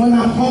me. When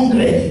I'm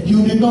hungry,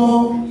 you did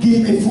not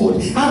give me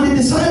food. And the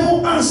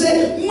disciple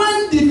answered,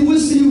 when did we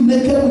see you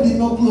naked, we did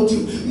not clothe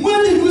you?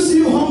 When did we see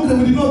you hungry,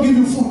 we did not give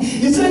you food?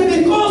 He said,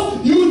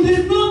 because you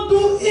did not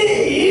do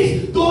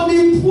it to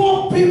the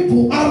poor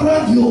people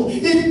around you.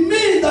 It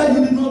means that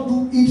you did not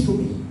do it to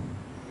me.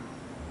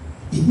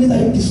 It means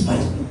that you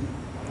despise me.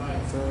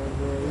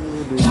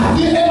 Have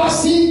you ever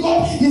seen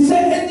God? He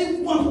said,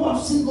 anyone who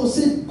has seen God,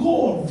 said,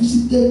 God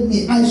visited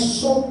me. I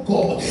saw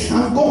God.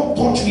 And God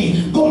touched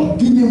me. God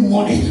gave me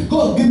money.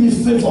 God gave me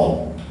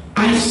favor.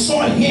 I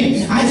saw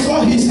him. I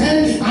saw his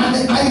hand.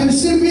 And I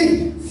received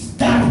it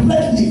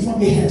directly from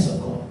the hands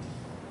of God.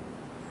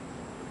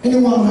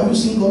 Anyone have you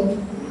seen God?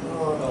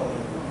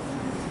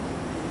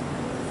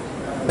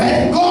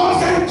 But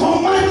God can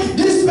command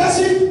this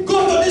person,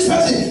 go to this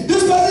person.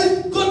 This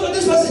person, go to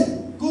this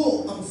person.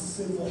 Go and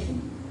favor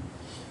him.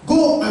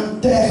 Go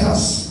and tell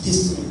us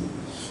this thing.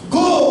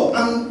 Go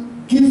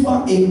and give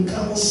her a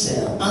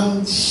counsel,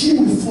 and she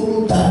will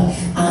follow that,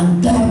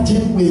 and that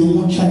thing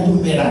will launch her to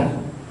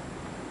miracle.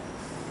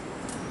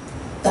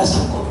 That's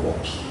how God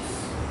works.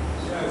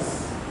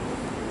 Yes.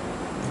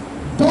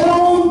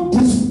 Don't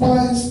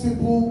despise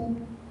people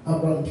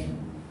around you.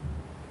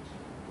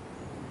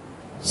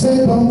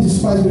 Say, don't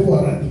despise people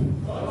around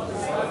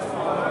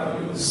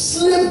you.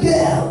 Slave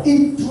girl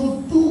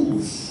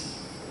introduced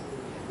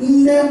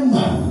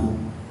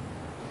Naaman.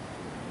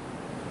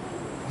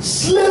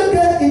 Slave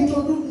girl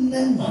introduced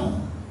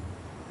Naaman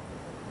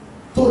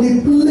to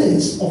the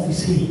place of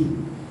his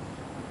healing.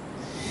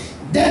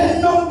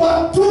 Then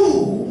number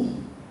 2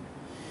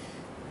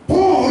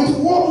 point,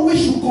 what we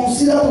should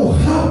consider to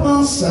have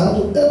answer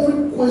to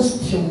every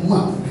question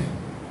mark.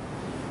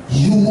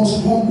 You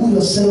must humble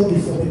yourself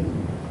before people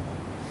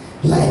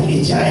like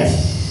a child.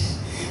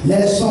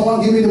 Let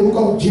someone give me the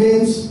book of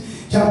James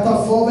chapter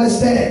 4 verse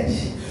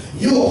 10.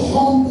 You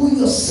humble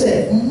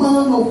yourself,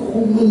 man of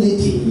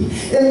humility,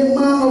 a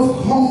man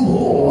of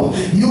humble.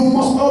 You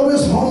must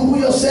always humble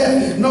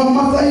yourself, no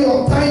matter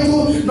your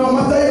title, no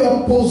matter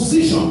your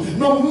position,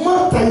 no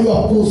matter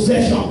your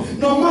possession,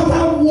 no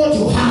matter what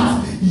you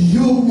have.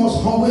 You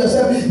must humble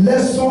yourself.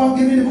 Let someone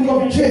give me the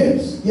book of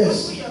James.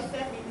 Yes. Humble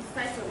yourself in the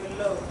sight of the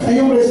Lord. Can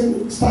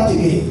you start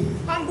again?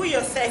 Humble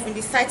yourself in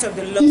the sight of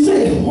the Lord. He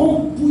said,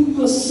 humble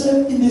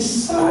yourself in the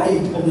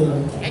sight of the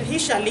Lord. And he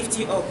shall lift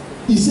you up.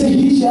 He said,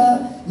 he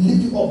shall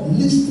lift you up.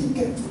 Listen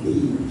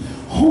carefully.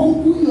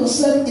 Humble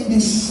yourself in the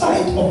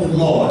sight of the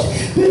Lord.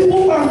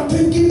 People are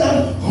thinking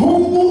that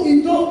humble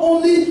is not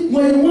only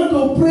when you want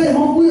to pray,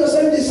 humble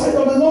yourself in the sight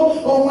of the Lord,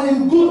 or when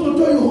you go to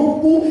church, you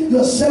humble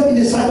yourself in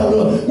the sight of the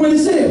Lord. When you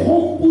say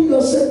humble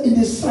yourself in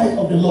the sight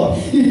of the Lord,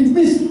 it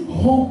means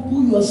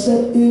humble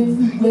yourself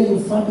everywhere you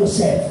find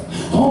yourself.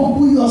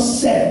 Humble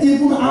yourself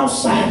even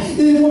outside,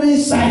 even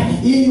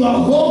inside, in your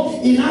home,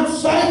 in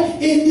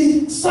outside,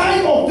 in the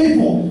sight of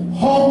people.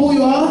 Humble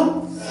yourself.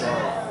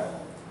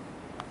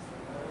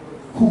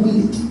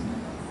 Humility.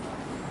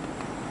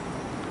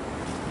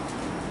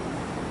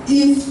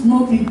 If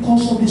not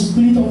because of the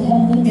spirit of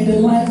humble in the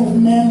life of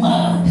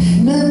Naaman,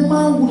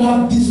 Naaman would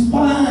have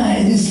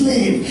despised the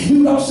slave. He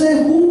would have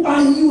said, who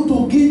are you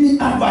to give me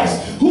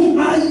advice? Who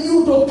are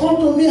you to come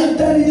to me and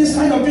tell me this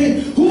kind of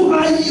thing? Who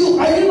are you?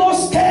 Are you not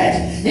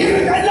scared?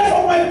 Regardless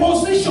of my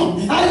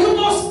position, are you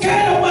not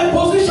scared of my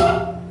position?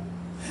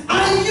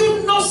 Are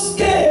you not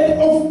scared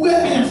of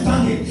where I am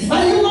standing?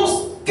 Are you not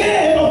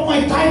scared of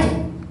my title?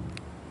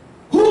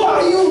 Who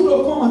are you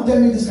to come and tell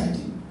me this kind of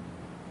thing?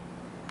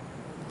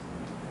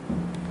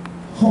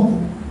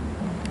 Humble.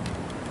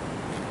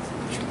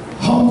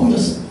 Humble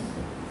yourself.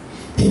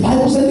 The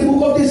Bible said in the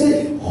book of they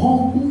say,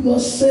 humble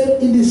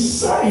yourself in the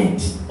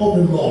sight of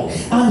the Lord.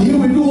 And he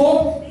will do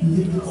what?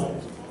 Lift you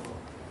up.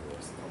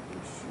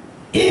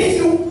 If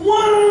you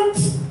want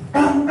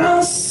an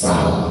answer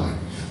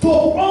to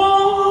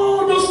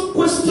all those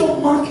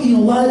question marks in your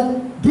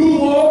life, do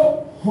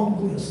what?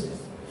 Humble yourself.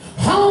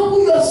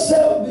 Humble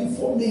yourself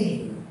before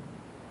me.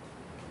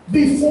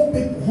 Before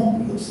people,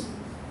 humble yourself.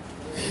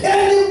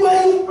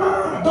 Anywhere you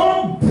are,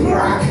 don't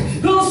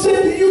brag. Don't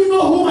say, do you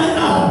know who I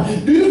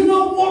am? Do you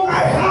know what I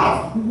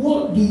have?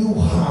 What do you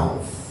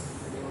have?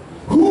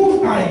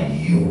 Who are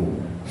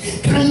you?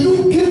 Can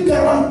you give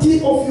guarantee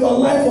of your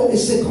life for a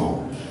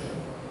second?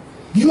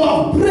 You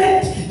have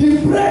bread, the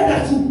bread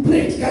that you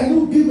break, can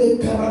you give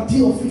a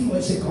guarantee of it for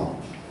a second?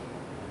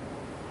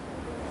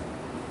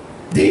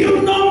 Do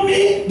you know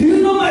me? Do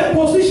you know my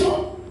position?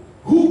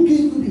 Who gave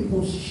you the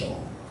position?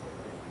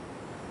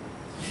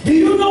 Do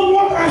you know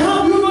what I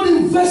have? Do you know the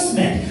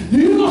investment? Do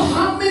you know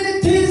how many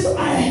things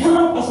I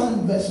have as an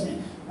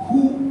investment?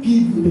 Who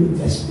gave you the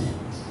investment?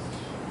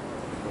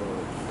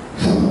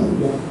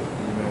 Hallelujah.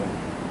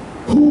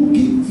 Who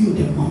gave you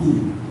the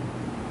money?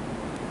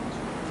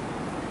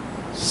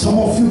 Some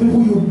of you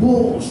people, you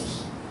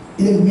boast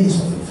in the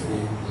midst of your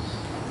friends.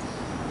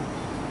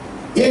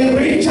 A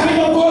rich child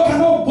of God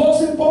cannot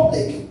boast in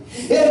public.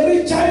 A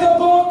rich child of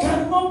God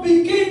cannot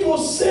begin to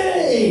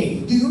say,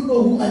 do you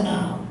know who I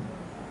am?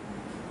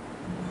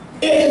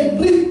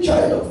 Every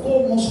child of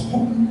God must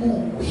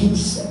humble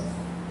himself.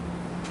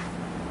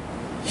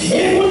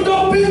 Even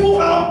though people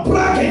are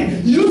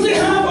bragging, using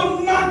hand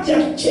on not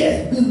their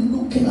chest, be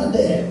looking at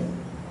them.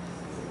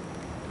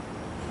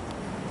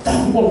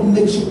 That's what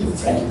makes you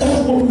different.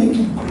 That's what makes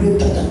you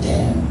greater than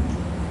them.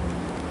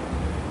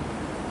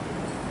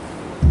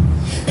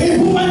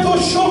 People want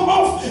to show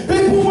off.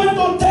 People want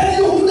to tell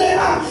you who they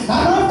are. And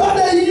after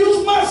they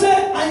use my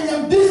say, I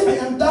am this,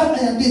 I am that,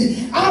 I am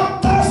this.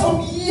 After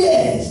some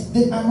years,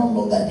 they are no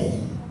longer there.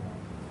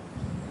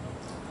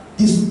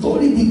 The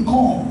story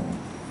become,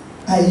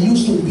 I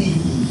used to be.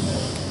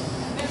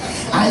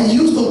 I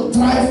used to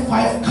drive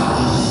 5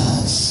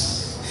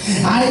 cars.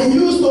 I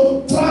used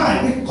to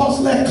drive a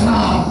costly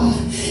car.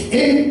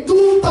 In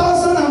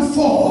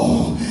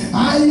 2004,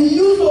 I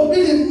used to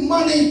be the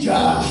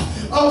manager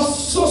of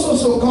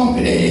so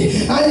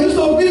company. I used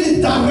to be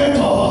the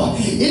director.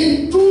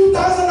 In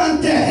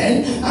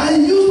 2010, I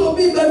used to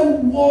be the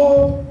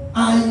what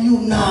are you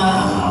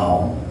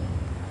now?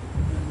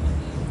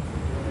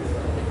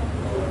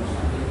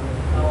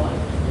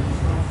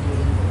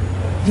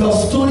 Your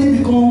story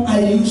become I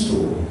used to.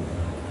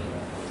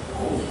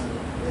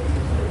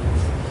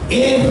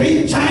 A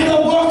rich child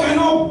of God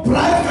cannot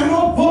brag,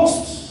 cannot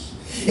boast.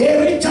 A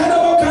rich child of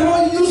God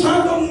cannot use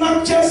hand on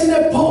nutshell in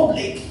a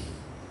public.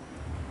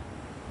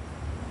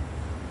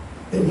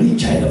 A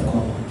rich child of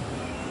God.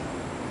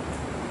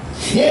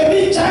 A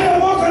rich child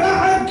of God cannot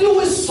argue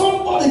with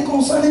somebody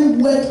concerning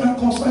wealth and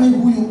concerning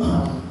who you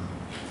are.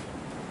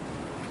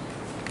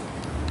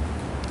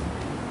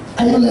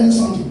 Are you learning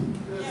something?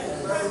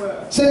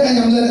 Yes. Say, I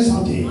am learning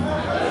something.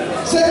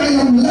 Yes. Say, I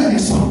am learning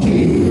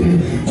something.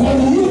 For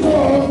you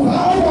don't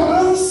have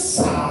an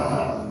answer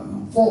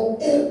for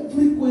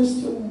every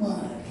question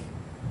mark.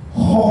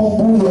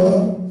 Humble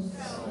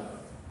yourself.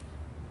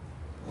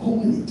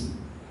 Humility.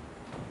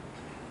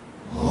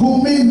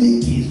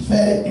 Humility is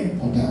very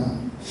important.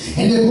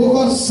 In the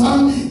book of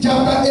Psalm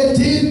chapter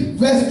 18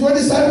 verse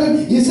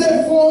 27, he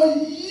said, for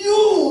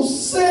you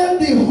save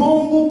the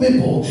humble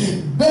people,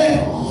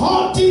 but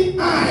haughty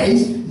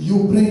eyes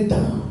you bring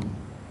down.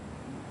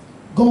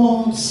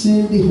 God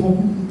saved the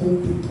humble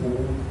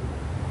people.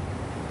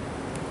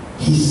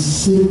 He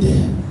saved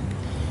them.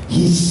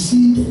 He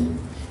seed them.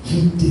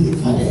 He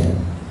delivered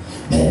them.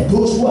 But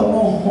those who are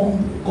not humble,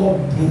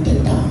 God bring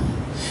them down.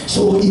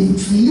 So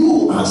if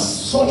you are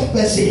such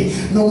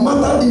person, no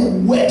matter the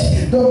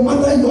wealth, no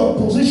matter your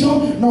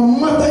position, no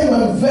matter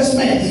your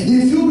investment,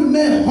 if you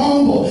remain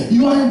humble,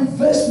 your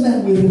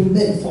investment will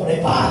remain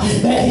forever.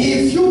 But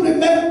if you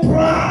remain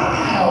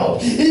proud,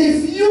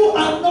 if you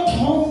are not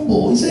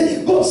humble,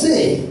 God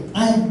say,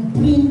 I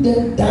bring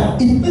them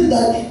down. It means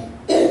that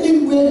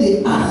anywhere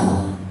they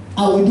are,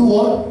 I will do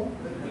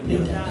what?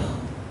 Bring them down.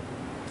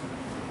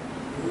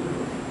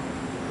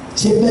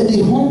 Say, but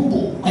the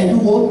humble, I do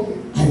what?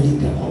 I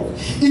lift them up.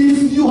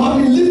 If you have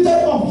been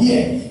lifted up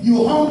here,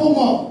 you humble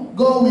more,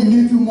 God will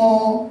lift you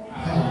more.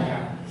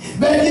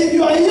 But if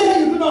you are here,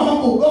 you do not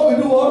humble, God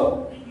will do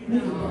what?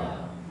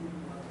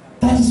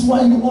 That is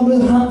why you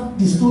always have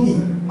the story.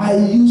 I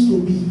used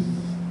to be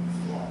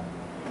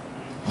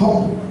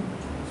humble.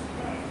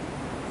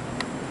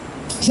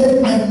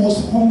 Say, I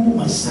must humble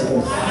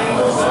myself.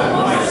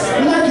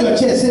 Like your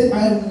chair, say,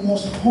 I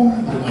must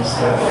humble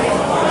myself.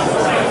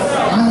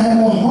 And I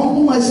must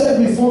humble myself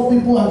before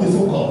people and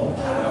before God.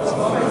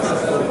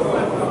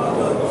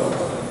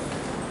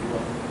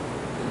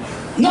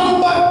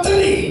 Number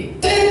 3,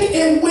 take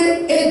away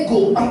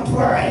ego and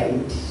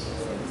pride.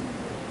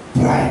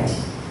 Pride.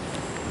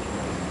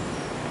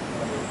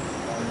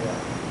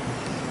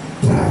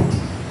 Pride.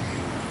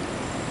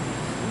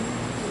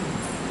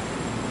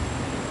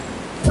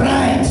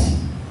 Pride.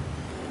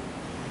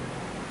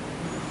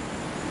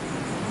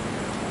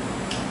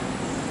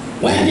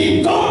 When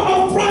the door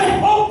of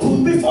pride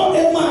opens before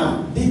a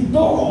man, the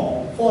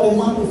door for a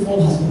man to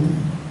fall has opened.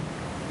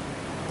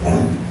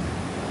 Pride.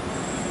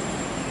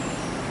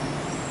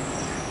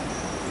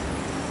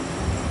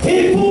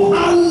 People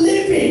are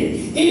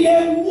living in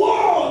a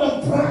world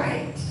of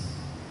pride.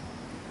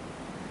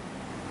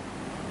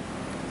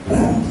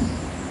 Pride.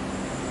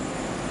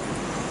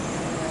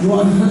 You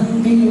are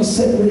hanging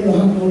yourself with your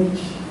hand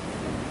knowledge.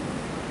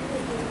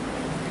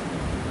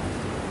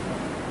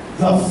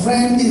 Your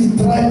friend is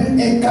driving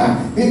a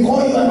car.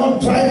 Because you are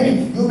not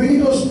driving, you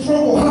begin to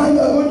struggle how you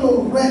are going to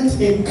rent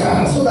a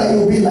car so that you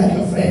will be like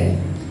your friend.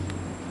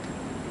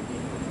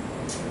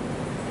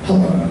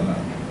 Come on.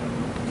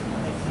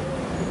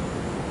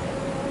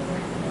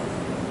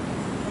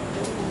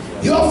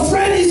 Your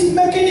friend is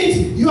making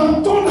it.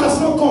 Your turn has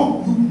not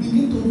come. You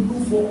begin to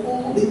look for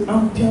all the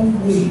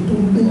ambient way to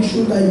make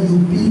sure that you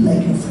be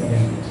like your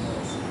friend.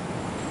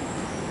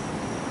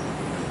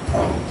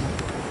 Pride.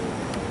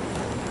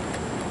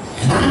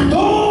 And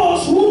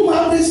those who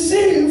have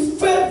received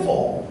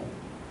favor,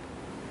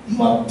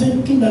 you are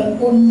thinking that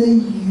only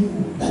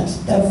you, that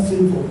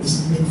favor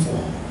is made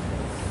for.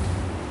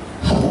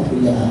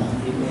 Hallelujah.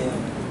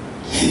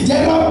 Amen.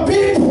 There are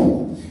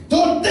people.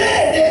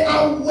 Today they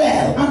are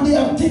well and they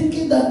are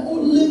thinking that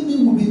only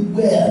me will be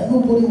well,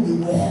 nobody will be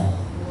well.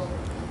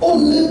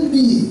 Only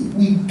me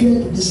will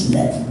get to this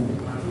level.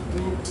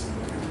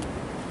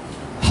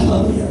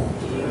 Hallelujah.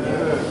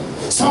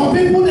 Some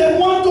people, they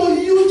want to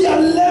use their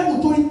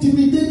level to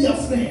intimidate their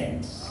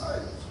friends.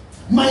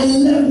 My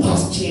level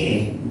has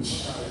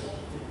changed.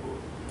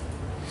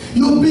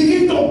 You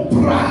begin to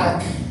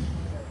brag.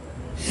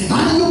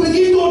 And you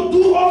begin to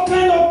do all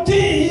kinds of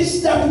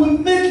things that will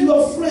make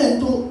your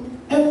friend to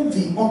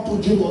envy unto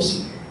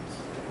jealousy.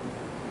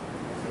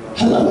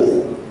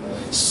 Hallelujah.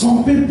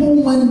 Some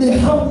people, when they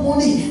have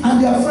money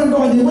and their friend,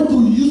 or they want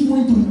to use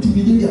money to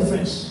intimidate their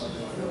friends.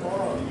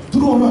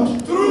 True or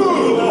not?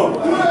 True.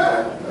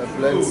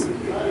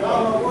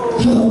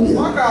 Hallelujah.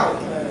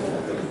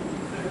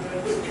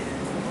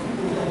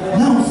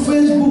 Now,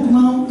 Facebook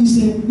now is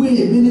a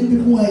way many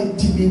people are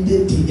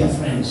intimidating their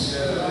friends.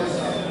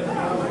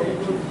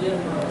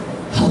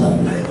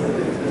 Hallelujah.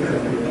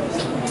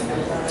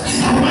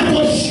 I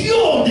want to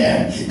show them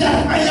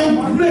that I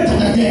am greater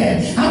than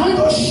them. I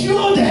want to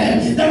show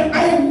them that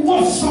I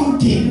want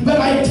something. But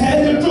I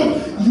tell you the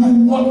truth, you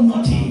want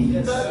nothing.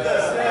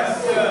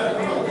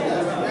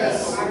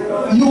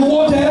 You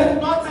want nothing.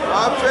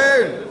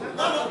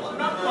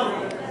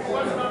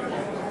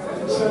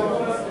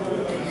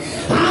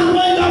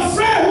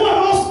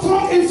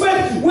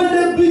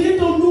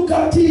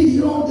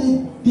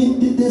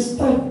 something, they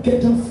start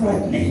getting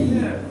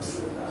frightening.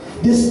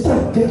 They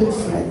start getting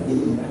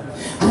frightening.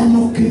 And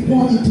you keep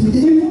on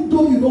intimidating. Even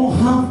though you don't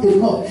have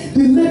enough,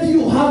 the lady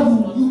you have,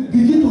 you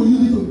begin to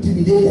use it to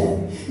intimidate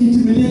them.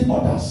 Intimidate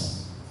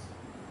others.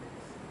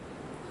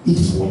 It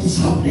is what is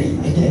happening.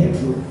 I tell you the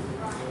truth.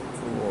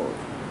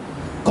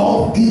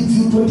 God gives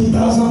you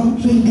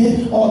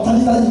 20,000 or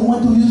 30,000 you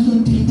want to use to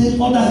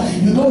intimidate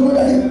others. You don't know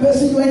that the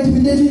person you are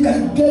intimidating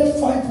can get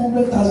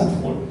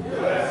 500,000 for.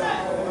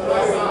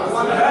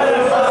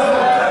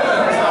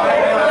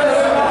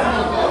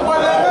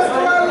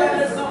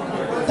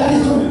 That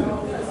is true.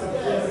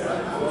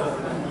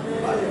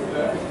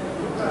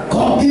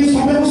 God gives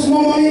some people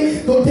small money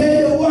to tell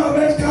you what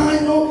red car,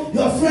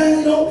 your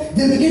friend,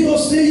 they begin to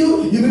see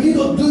you, you begin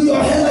to do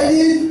your hair like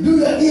this, do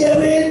your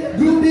earring,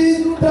 do this,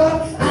 do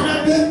that, and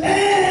at the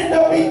end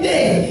of the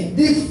day,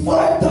 the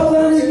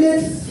 5,000 you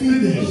get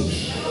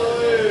finished.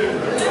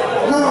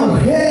 Now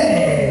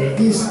hair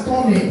is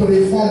turning to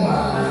the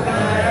former.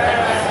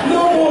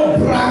 No more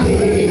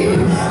bragging.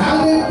 And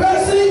the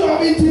person you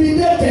have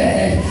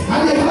intimidated,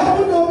 and it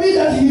happened to me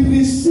that he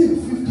received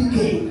 50K.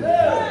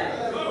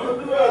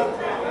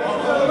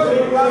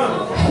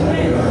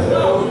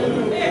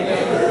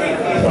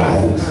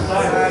 Pride.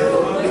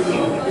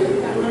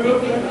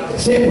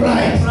 Say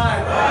pride.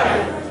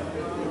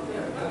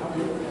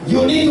 You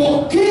need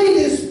to kill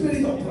the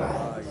spirit of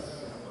pride.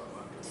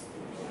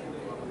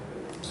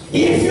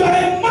 If you are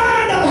a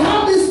man that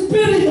has the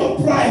spirit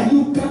of pride,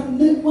 you can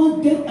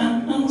never get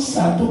an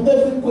answer to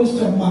every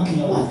question mark in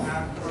your life.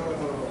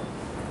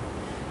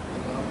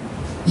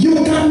 You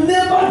can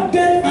never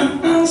get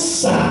an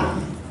answer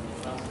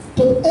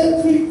to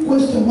every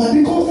question mark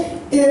because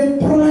a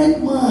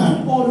pride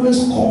man always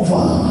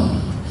cover.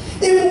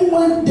 Even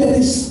when there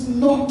is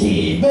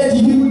nothing, but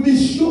he will be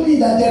showing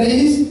that there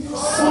is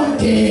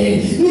something.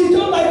 It's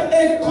not like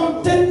a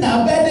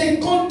container, but the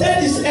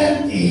content is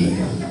empty.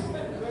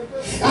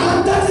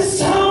 And that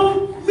is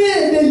how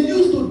men they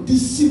used to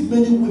deceive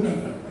many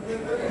women.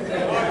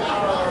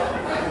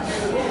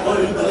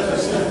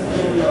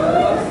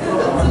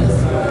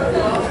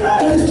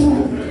 That is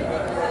true.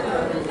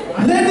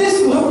 Ladies,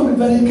 you have to be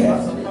very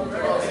careful.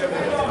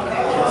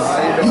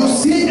 You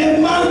see a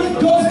man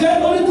just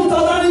get only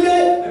 2,000 a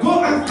day,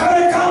 go and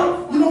carry car.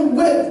 You know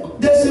where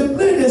there's a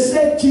place they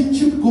say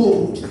cheap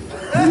gold.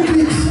 Some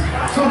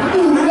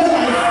people will wear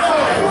like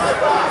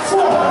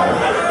four.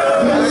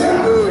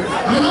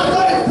 And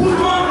after they put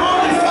on all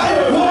the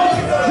 5 gold,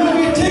 you'll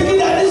be thinking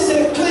that this is a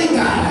clean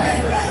guy.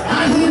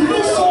 And he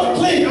looks so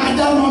clean at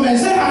that moment.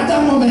 Say at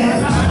that moment.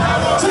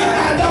 Say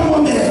at that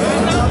moment.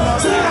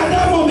 Say at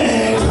that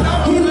moment.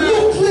 He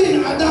looks clean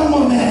at that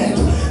moment.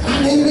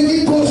 And he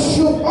begin to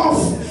show off.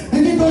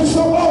 And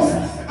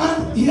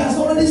he has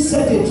already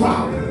set a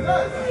trap.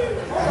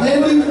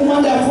 Any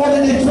woman that falls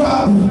in a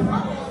trap,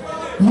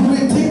 you will be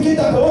thinking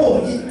that,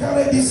 oh, he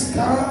carried this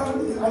car.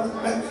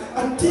 I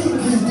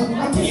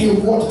think he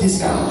bought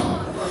this car.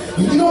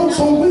 You know,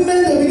 some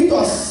women, they begin to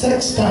have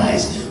sex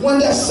guys. When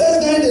they're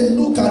sex guys, they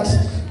look at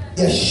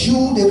their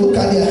shoe, they look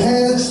at their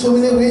hands, so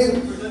many ways.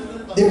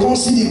 They can't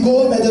see the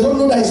gold, but they don't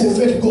know that it's a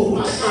fake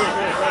gold.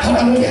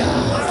 Hallelujah.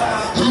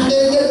 And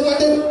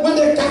when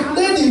they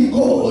calculate the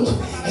gold,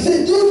 I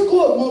said, this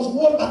gold must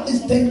worth at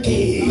least 10K.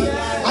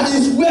 And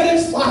he's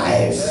wearing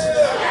 5.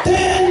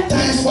 10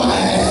 times 5.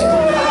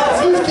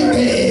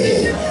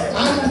 50K.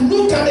 And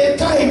look at the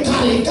car he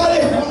carry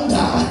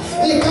Honda.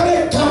 He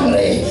carry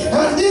Camry.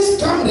 And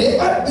this Camry,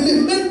 I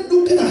believe, men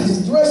looking at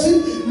his dressing,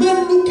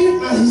 men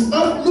looking at his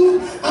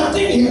outlook, I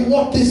think he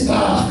walked this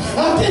car.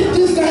 I think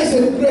this guy is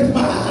a great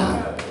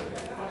man.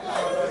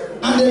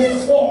 And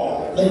they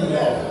fall in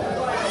love.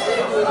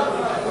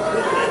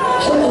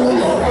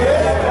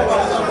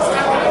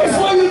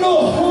 Before you know,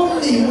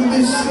 honey will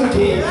be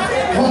sweating.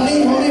 Honey.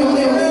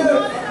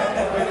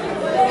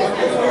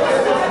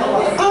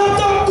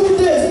 After 2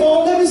 days, or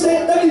let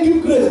me give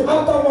grace.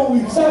 After 1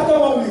 week. Say after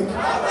 1 week.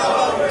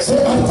 Say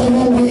after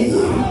 1 week.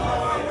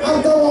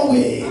 After 1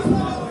 week.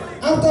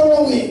 After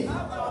 1 week.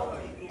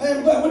 I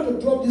went to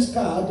drop this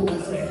car to my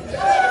friend.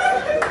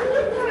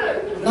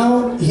 Now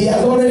he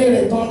has already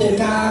returned the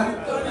car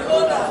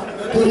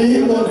to the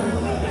owner.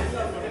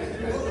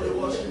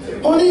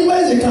 Honey,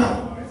 where is the car?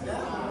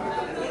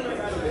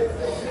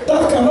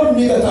 That cannot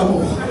be that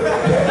amount.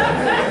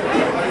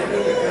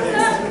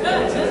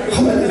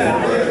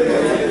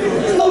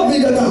 It's not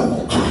bigger than.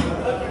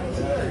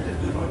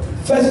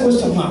 First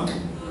question mark.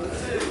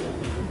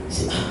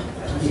 Say,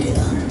 bigger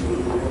than.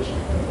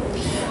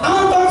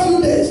 After a few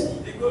days,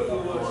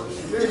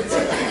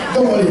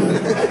 don't worry.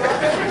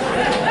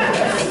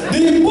 The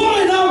boy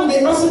now will be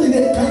asking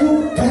the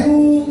can you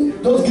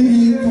just give me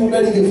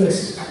 200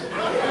 first?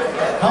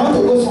 I want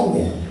to go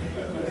somewhere.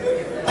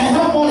 I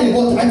have money,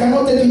 but I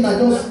cannot take it. I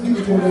just give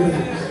it to me.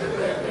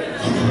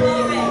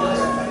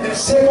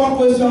 Second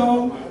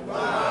question.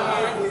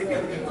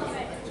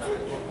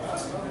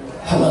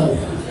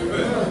 Hallelujah.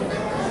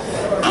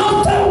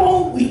 After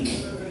 1 week,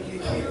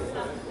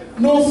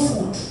 no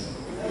food,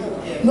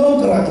 no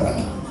gragra,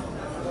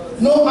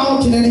 no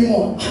outing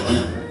anymore.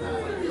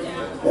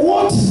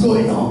 What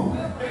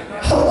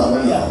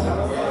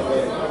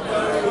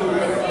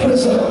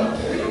Praise the Lord.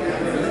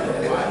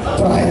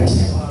 Pride.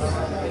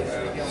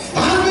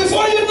 And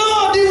before you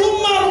know, the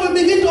woman will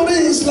begin to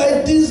realize,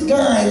 like, this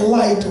guy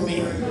lied to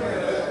me.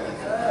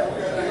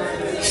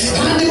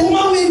 And the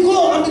woman will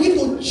go and begin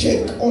to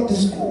check all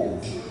this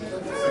gold.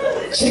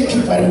 Check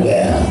it very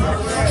well.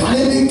 And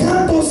they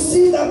began to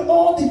see that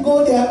all the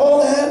gold they are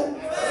all there.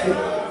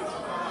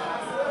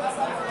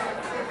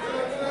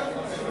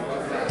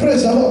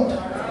 Praise the Lord.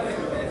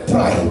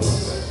 Pride.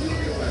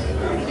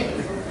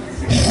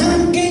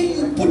 How can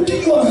you put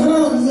your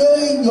hand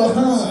where in your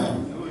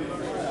hand?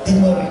 The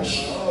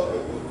marriage.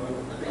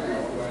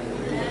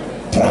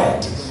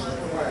 Pride.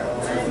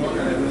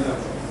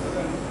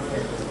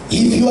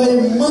 If you are a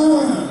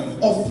man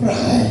of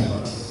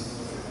pride,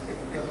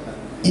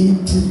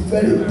 it is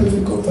very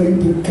difficult for you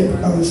to get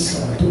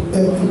answer to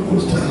every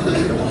question.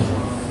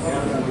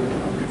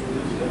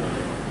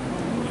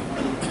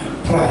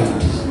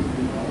 Pride.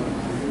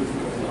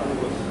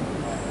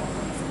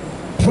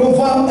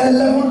 Proverbs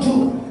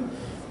 11:2.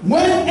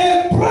 When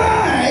a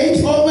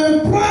pride or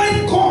when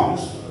pride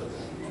comes,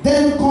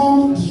 then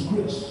comes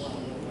disgrace.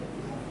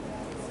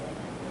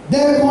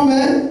 Then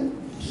comes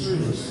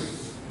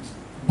disgrace.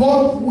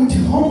 But with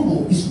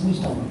humble is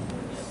wisdom.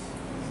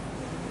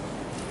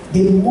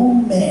 The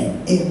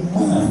moment a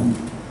man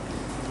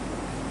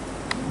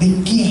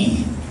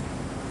begins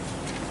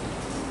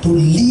to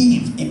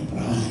live in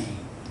pride,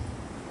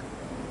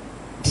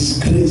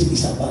 disgrace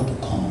is about to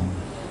come.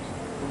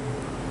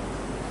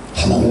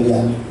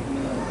 Hallelujah.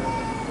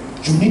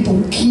 You need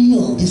to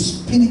kill the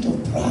spirit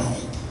of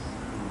pride.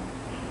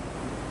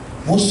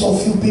 Most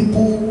of you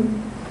people,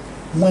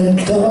 when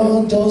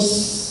God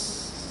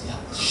just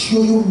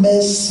show you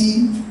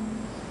mercy,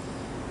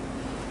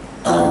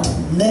 and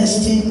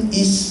next thing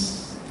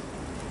is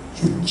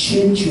you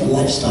change your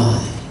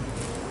lifestyle.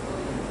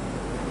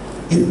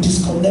 You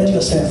disconnect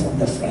yourself from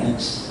the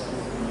friends.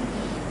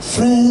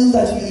 Friends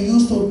that you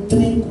used to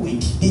drink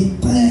with, they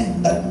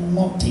think that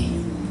nothing.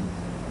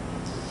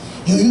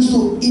 You used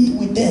to eat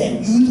with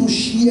them, you used to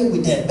share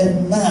with them,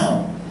 but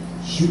now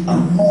you are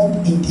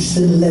not in the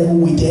same level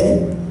with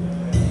them.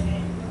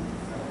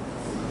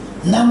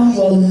 Now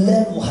your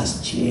level has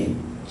changed.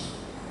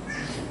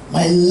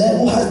 My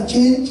level has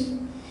changed.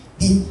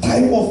 The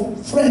type of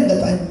friend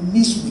that I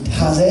mix with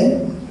has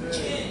changed.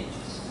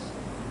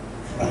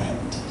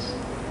 Right.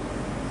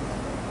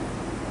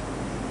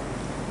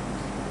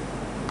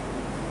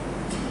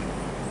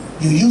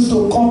 You used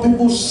to call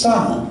people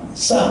son,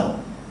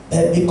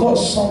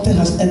 because something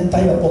has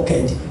entered your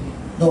pocket.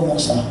 No more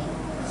son.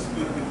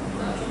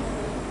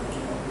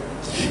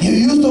 You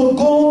used to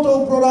go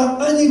to brother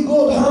any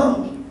good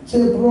house.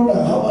 Say,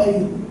 brother, how are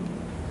you?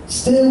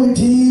 Stay with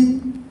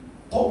him,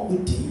 talk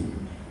with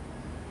him.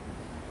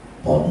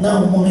 But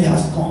now money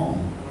has come.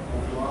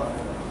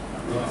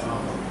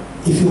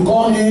 If you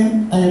call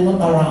him, I am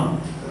not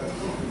around.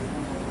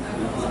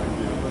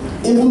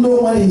 Even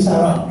though when he's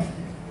around,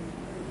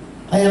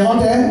 I am not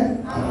there.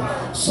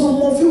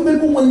 Some of you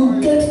people, when you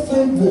get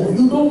favor,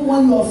 you don't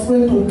want your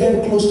friend to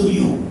get close to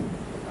you.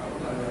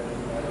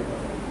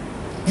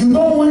 You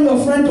don't want your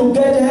friend to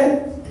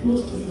get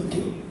close to you.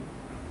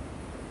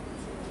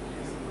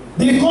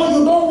 Because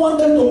you don't want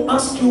them to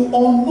ask you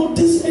or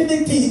notice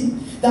anything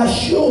that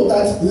shows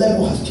that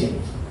level has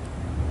changed.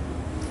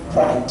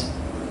 Pride.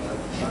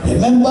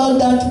 Remember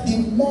that the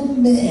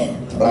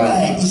moment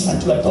pride is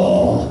at your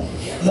door,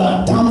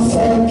 your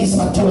downfall is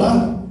at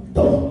your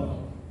door.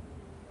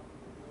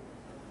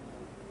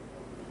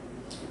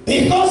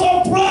 Because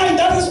of pride,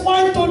 that is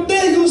why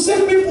today you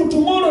see people,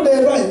 tomorrow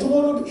they rise,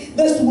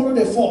 next tomorrow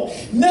they fall,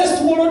 next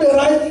tomorrow they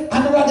rise,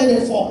 another day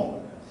they fall.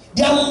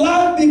 Their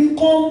life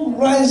become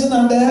rising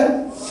and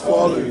they're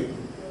falling.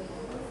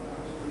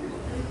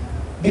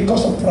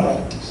 Because of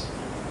pride.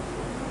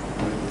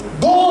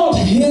 God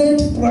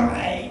hates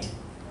pride.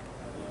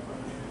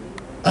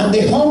 And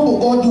the humble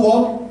God do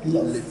what?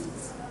 Love.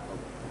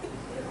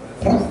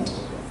 Pride.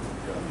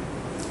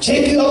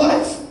 Check your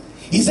life.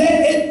 Is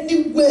there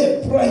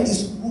anywhere pride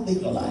is ruling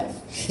your life?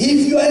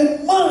 If you are a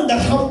man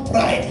that have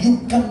pride, you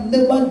can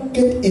never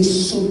get a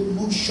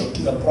solution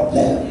to your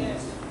problem.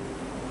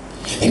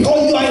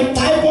 Because you are a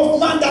type of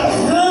man that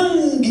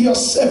hang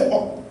yourself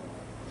up.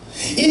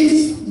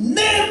 If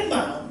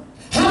Naaman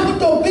happened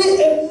to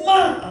be a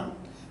man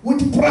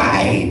with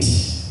pride,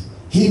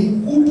 he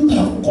wouldn't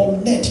have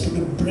connected to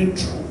the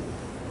breakthrough.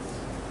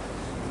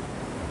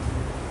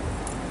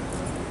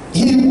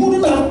 He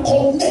wouldn't have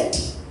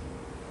connected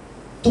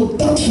to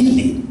that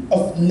healing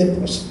of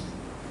leprosy.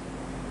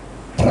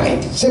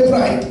 Pride. Say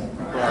pride.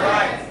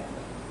 Pride.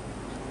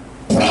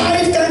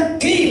 Pride can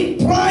kill.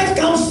 Pride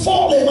can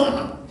fall a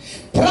man.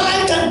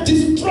 Pride can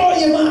destroy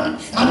a man.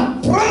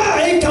 And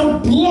pride can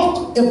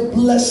block a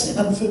blessing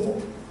and favor.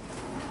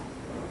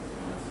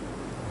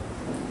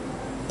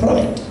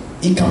 Pride.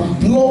 It can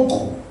block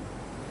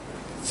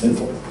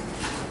favor.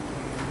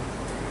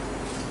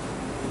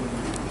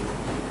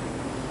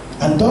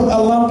 And don't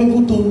allow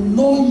people to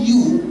know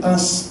you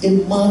as a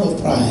man of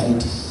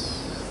pride.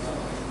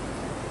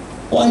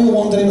 What are you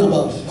wondering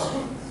about?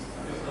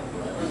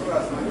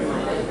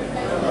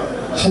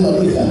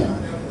 Hallelujah.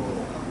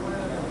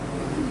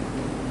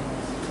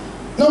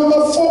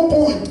 Number 4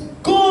 point.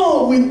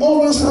 God will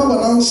always have an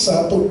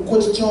answer to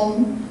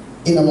question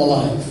in our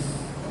life.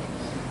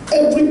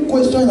 Every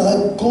question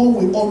that God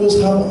will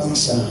always have an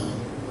answer.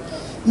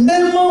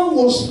 Naaman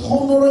was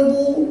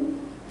honorable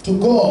to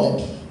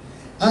God,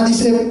 and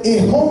he's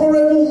a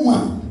honorable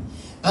man,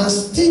 and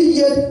still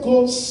yet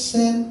God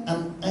sent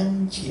an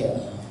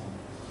angel.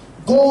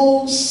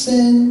 God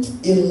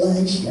sent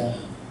Elijah.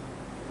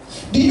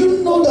 Do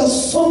you know that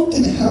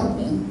something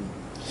happened?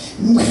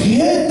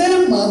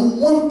 Naaman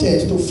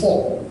wanted to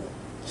fall.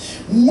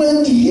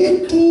 When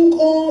he took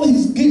all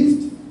his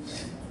gifts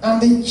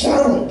and the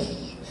chariot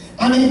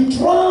and he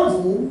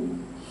traveled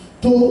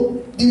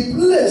to the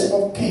place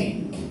of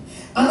king,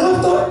 and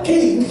after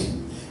king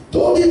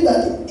told him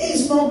that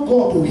he's not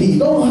God to him, he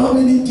don't have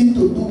anything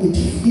to do with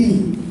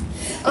him,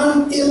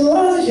 and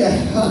Elijah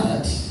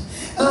heard,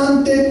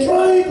 and they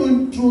tried to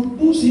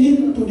introduce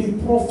him to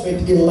the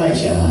prophet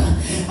Elijah,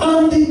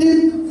 and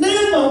the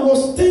Naaman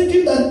was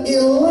thinking that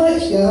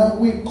Elijah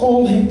will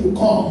call him to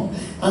come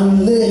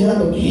and lay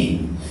hand on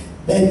him,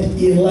 but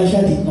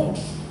Elijah did not.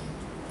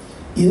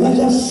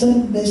 Elijah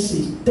sent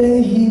message,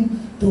 tell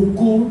him to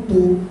go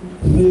to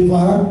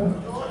river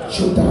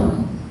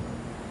Jordan.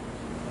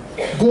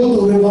 Go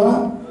to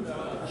river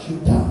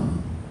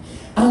Jordan.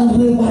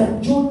 And river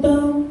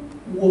Jordan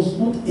was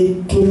not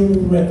a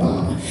clean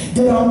river.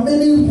 There are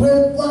many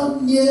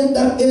rivers near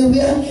that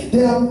area.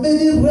 There are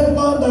many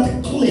rivers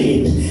that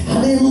clean.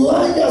 And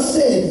Elijah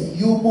said,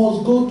 you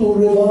must go to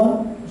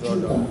river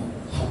Jordan.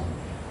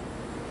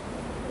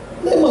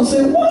 Naaman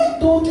said, why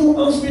don't you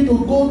ask me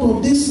to go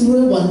to this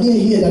river near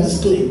here that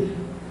is clean?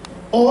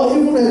 Or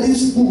even at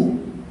this pool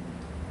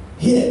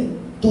here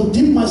to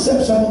dip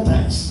myself 7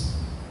 times.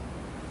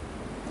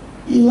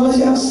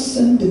 Elijah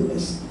sent the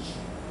message,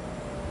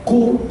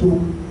 go to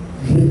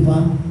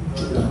river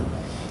Jordan.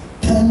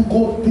 Thank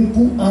God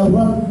people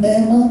around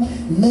Naaman.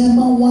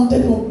 Naaman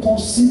wanted to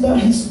consider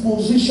his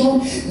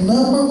position.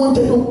 Naaman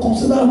wanted to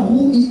consider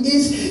who he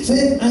is.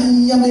 Say, I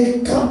am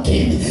a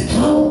captain.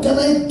 How can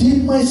I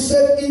dip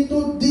myself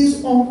into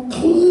this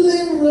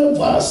unclean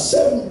river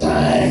 7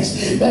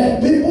 times?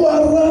 But people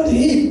around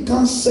him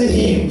can say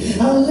him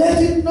and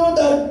let him know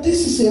that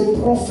this is a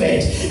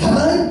prophet. And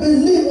I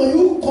believe when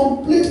you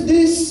complete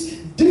this,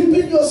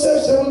 dipping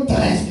yourself 7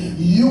 times,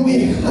 you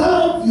will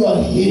have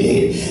your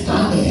healing.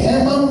 And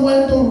Haman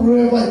went to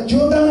river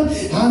Jordan,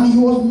 and he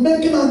was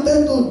making an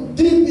attempt to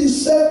dip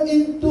himself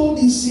into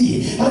the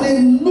sea. And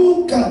he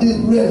looked at the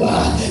river.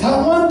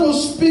 I want to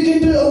speak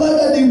into your life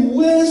that the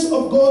ways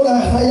of God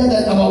are higher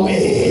than our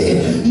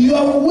way.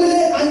 Your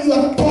way and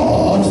your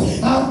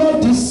thoughts are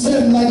not the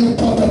same like the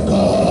thought of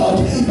God.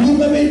 You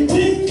may be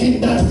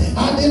thinking that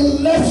at the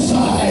left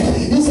side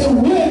is a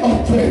way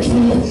of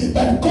breakthrough,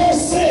 but God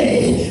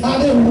said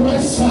at the right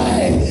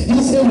side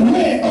is a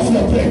way of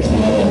your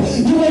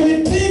breakthrough. You may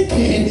be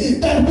thinking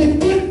that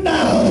between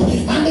now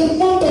and the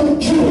month of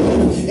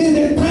June is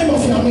the time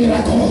of your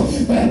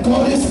miracle, but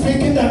God is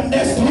speaking that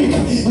next week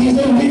is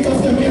the week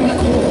of the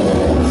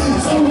miracle.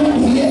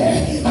 Someone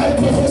here, I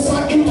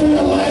prophesy into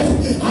your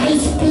life, I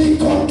speak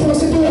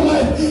contrast into your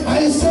life.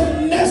 I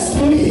said next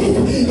week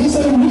is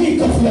a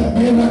week of your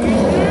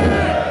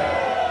miracle.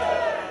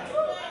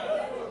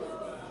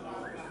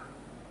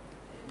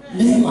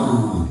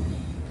 Naaman,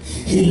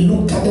 he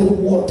looked at the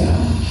water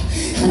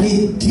and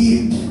he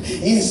dipped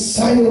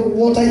inside the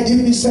water. He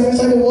dipped himself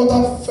inside the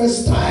water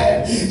first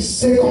time,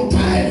 second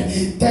time,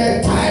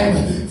 third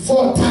time,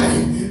 fourth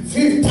time,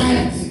 fifth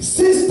time,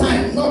 sixth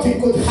time. Nothing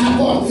could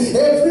happen.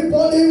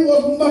 Everybody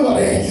was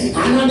murmuring.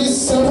 And at the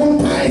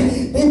 7th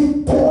time, the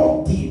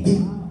body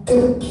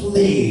became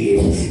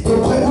clean. The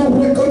Bible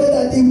recorded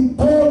that the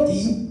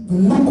body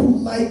looked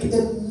like a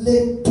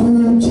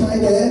little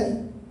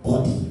child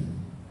body.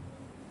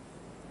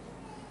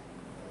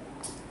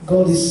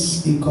 God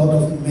is a God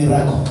of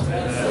miracle.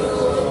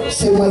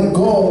 Say, my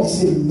God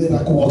is a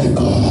miracle working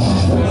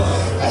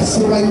God. I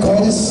say, my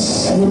God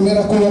is a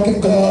miracle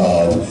working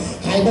God.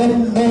 I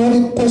don't know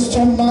the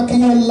question mark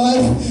in your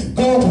life.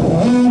 God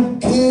will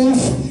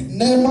give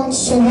Naaman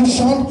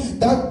solution.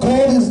 That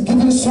God is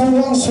giving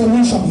someone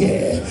solution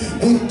here.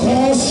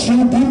 Because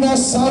you do not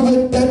serve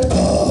a dead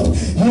God.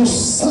 You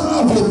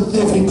serve a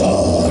living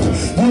God.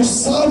 You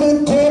serve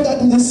a God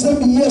that is the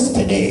same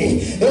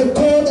yesterday. A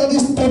God that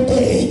is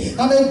today.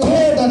 And a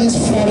God that is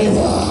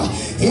forever.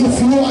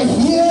 If you are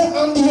here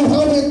and you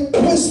have a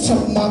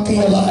question mark in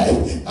your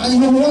life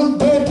and you want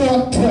God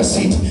to address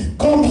it,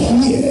 come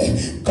here.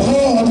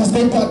 God is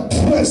going to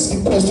address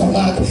the question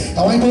mark.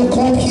 I want you to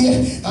come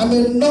here. I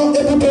may not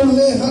able to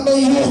lay hand on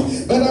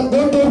you, but I'm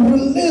going to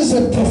release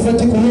a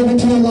prophetic word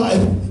into your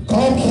life.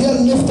 Come here,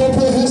 lift up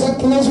your hands and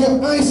close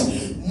your eyes.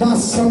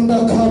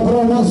 Masanda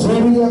Kabrama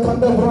Zoria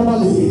Kanda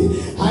Bramali.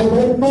 I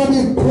don't know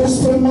the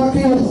question mark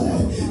in your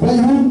life, but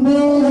you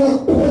know your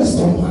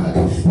question mark.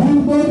 You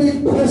know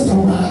the question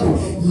mark.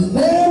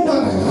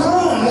 Naaman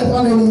had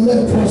on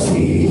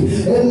leprosy.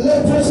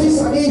 Leprosy is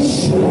an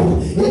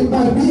issue. It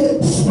might be a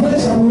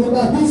expression, it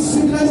might be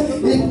sickness,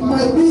 it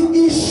might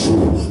be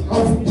issue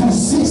of